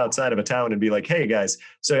show up outside of a town and be like, "Hey guys,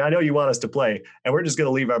 so I know you want us to play, and we're just going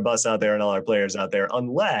to leave our bus out there and all our players out there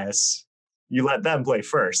unless you let them play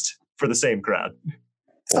first for the same crowd."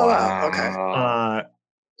 Oh, wow. Okay.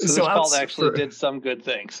 So this cult actually did some good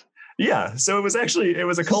things. Yeah, so it was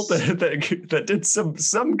a cult that did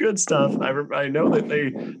some good stuff. I know that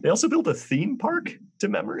they also built a theme park to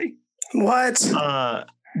memory. What?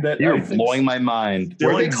 You're blowing my mind.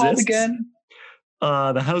 What are they called again?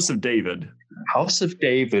 The House of David. House of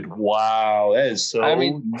David. Wow, that is so.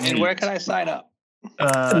 neat. And where can I sign up?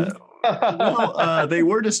 They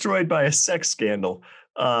were destroyed by a sex scandal.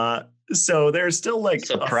 So there's still like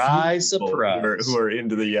surprise who are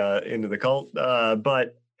into the cult.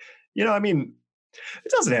 But I mean,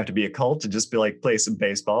 it doesn't have to be a cult to just be like play some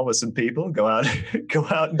baseball with some people, go out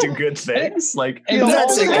and do good things. Like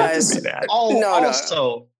that's it, guys.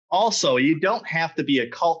 Also, you don't have to be a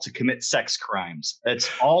cult to commit sex crimes.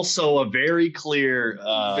 That's also a very clear.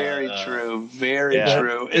 Very true. Very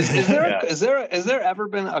true. Is there ever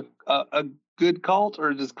been a good cult,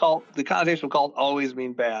 or does the connotation of cult always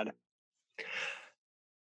mean bad?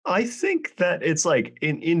 I think that it's like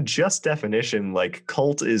in just definition, like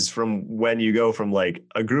cult is from when you go from like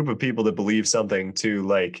a group of people that believe something to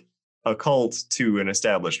like a cult to an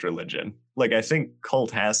established religion. Like I think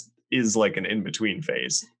cult is like an in-between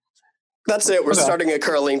phase. That's it. We're starting a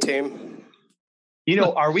curling team.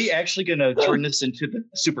 Are we actually going to turn this into the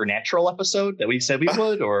supernatural episode that we said we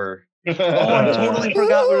would, or? I totally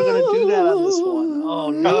forgot we were going to do that on this one. Oh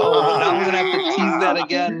no! Now we're going to have to tease that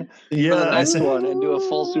again for the next one and do a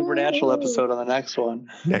full supernatural episode on the next one.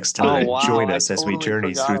 Next time, join us as we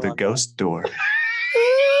journey through the ghost door.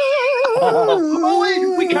 Oh,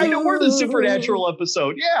 wait, we kind of were the supernatural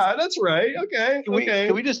episode. Yeah, that's right. Okay.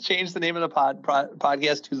 Can we just change the name of the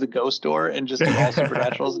podcast to The Ghost Store and just do all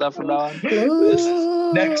supernatural stuff from now on? This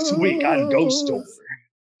is next week on Ghost Store.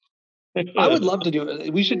 I would love to do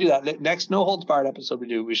it. We should do that. Next No Holds Barred episode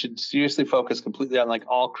we should seriously focus completely on like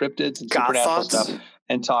all cryptids and Goth supernatural thoughts? stuff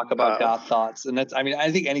and talk about goth thoughts. And that's, I mean,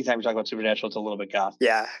 I think anytime we talk about supernatural, it's a little bit goth.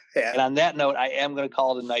 Yeah. And on that note, I am going to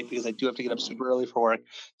call it a night because I do have to get up super early for work.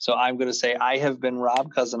 So I'm going to say I have been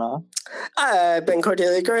Rob Cousineau. I've been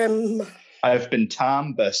Cordelia Grim. I've been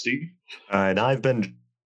Tom Beste. And I've been...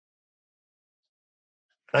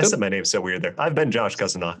 I said my name so weird there. I've been Josh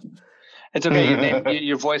Cousineau. It's okay.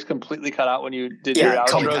 Your voice completely cut out when you did your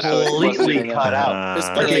outro. Completely cut out.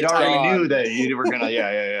 You already knew that you were gonna.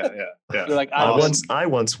 Yeah. You're like, I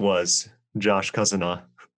once was Josh Cousineau.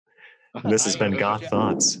 This has been Goth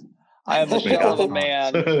Thoughts. I am the shell of a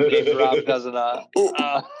man named Rob Cousineau.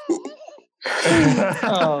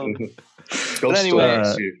 But anyway,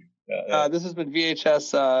 this has been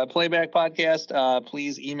VHS Playback Podcast.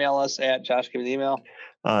 Please email us at Josh. Give me the email.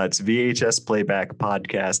 It's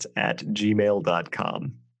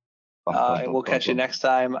vhsplaybackpodcast@gmail.com. And we'll catch you next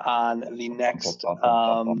time on the next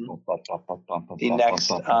No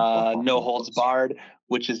Holds Barred,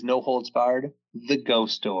 which is No Holds Barred, The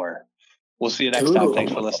Ghost Store. We'll see you next time.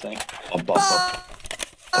 Thanks for listening. Bye,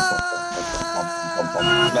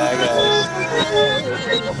 guys.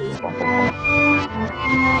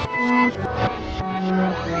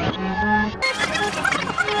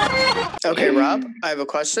 Okay, Rob, I have a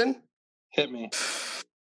question. Hit me.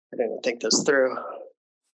 I didn't think this through.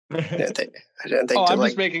 I didn't think I'm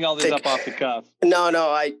just making all this up off the cuff. No,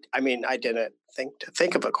 I mean, I didn't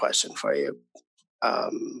think of a question for you.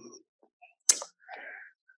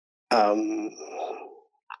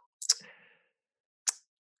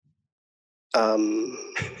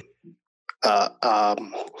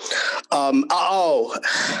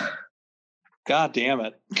 God damn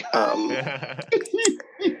it.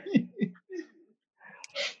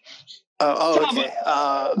 Okay.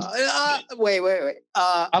 Wait.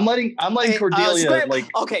 I'm letting Cordelia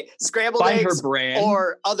scrambled find eggs her brand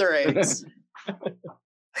or other eggs.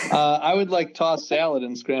 I would like tossed salad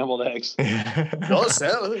and scrambled eggs. Tossed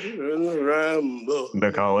salad and ramble.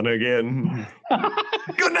 They're calling again.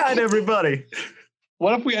 Good night, everybody.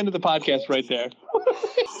 What if we ended the podcast right there?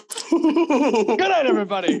 Good night,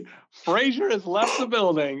 everybody. Frasier has left the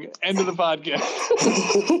building. End of the podcast.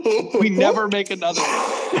 We never make another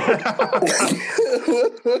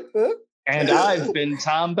one. And I've been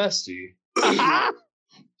Tom Beste.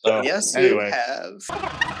 Yes, anyway. You have.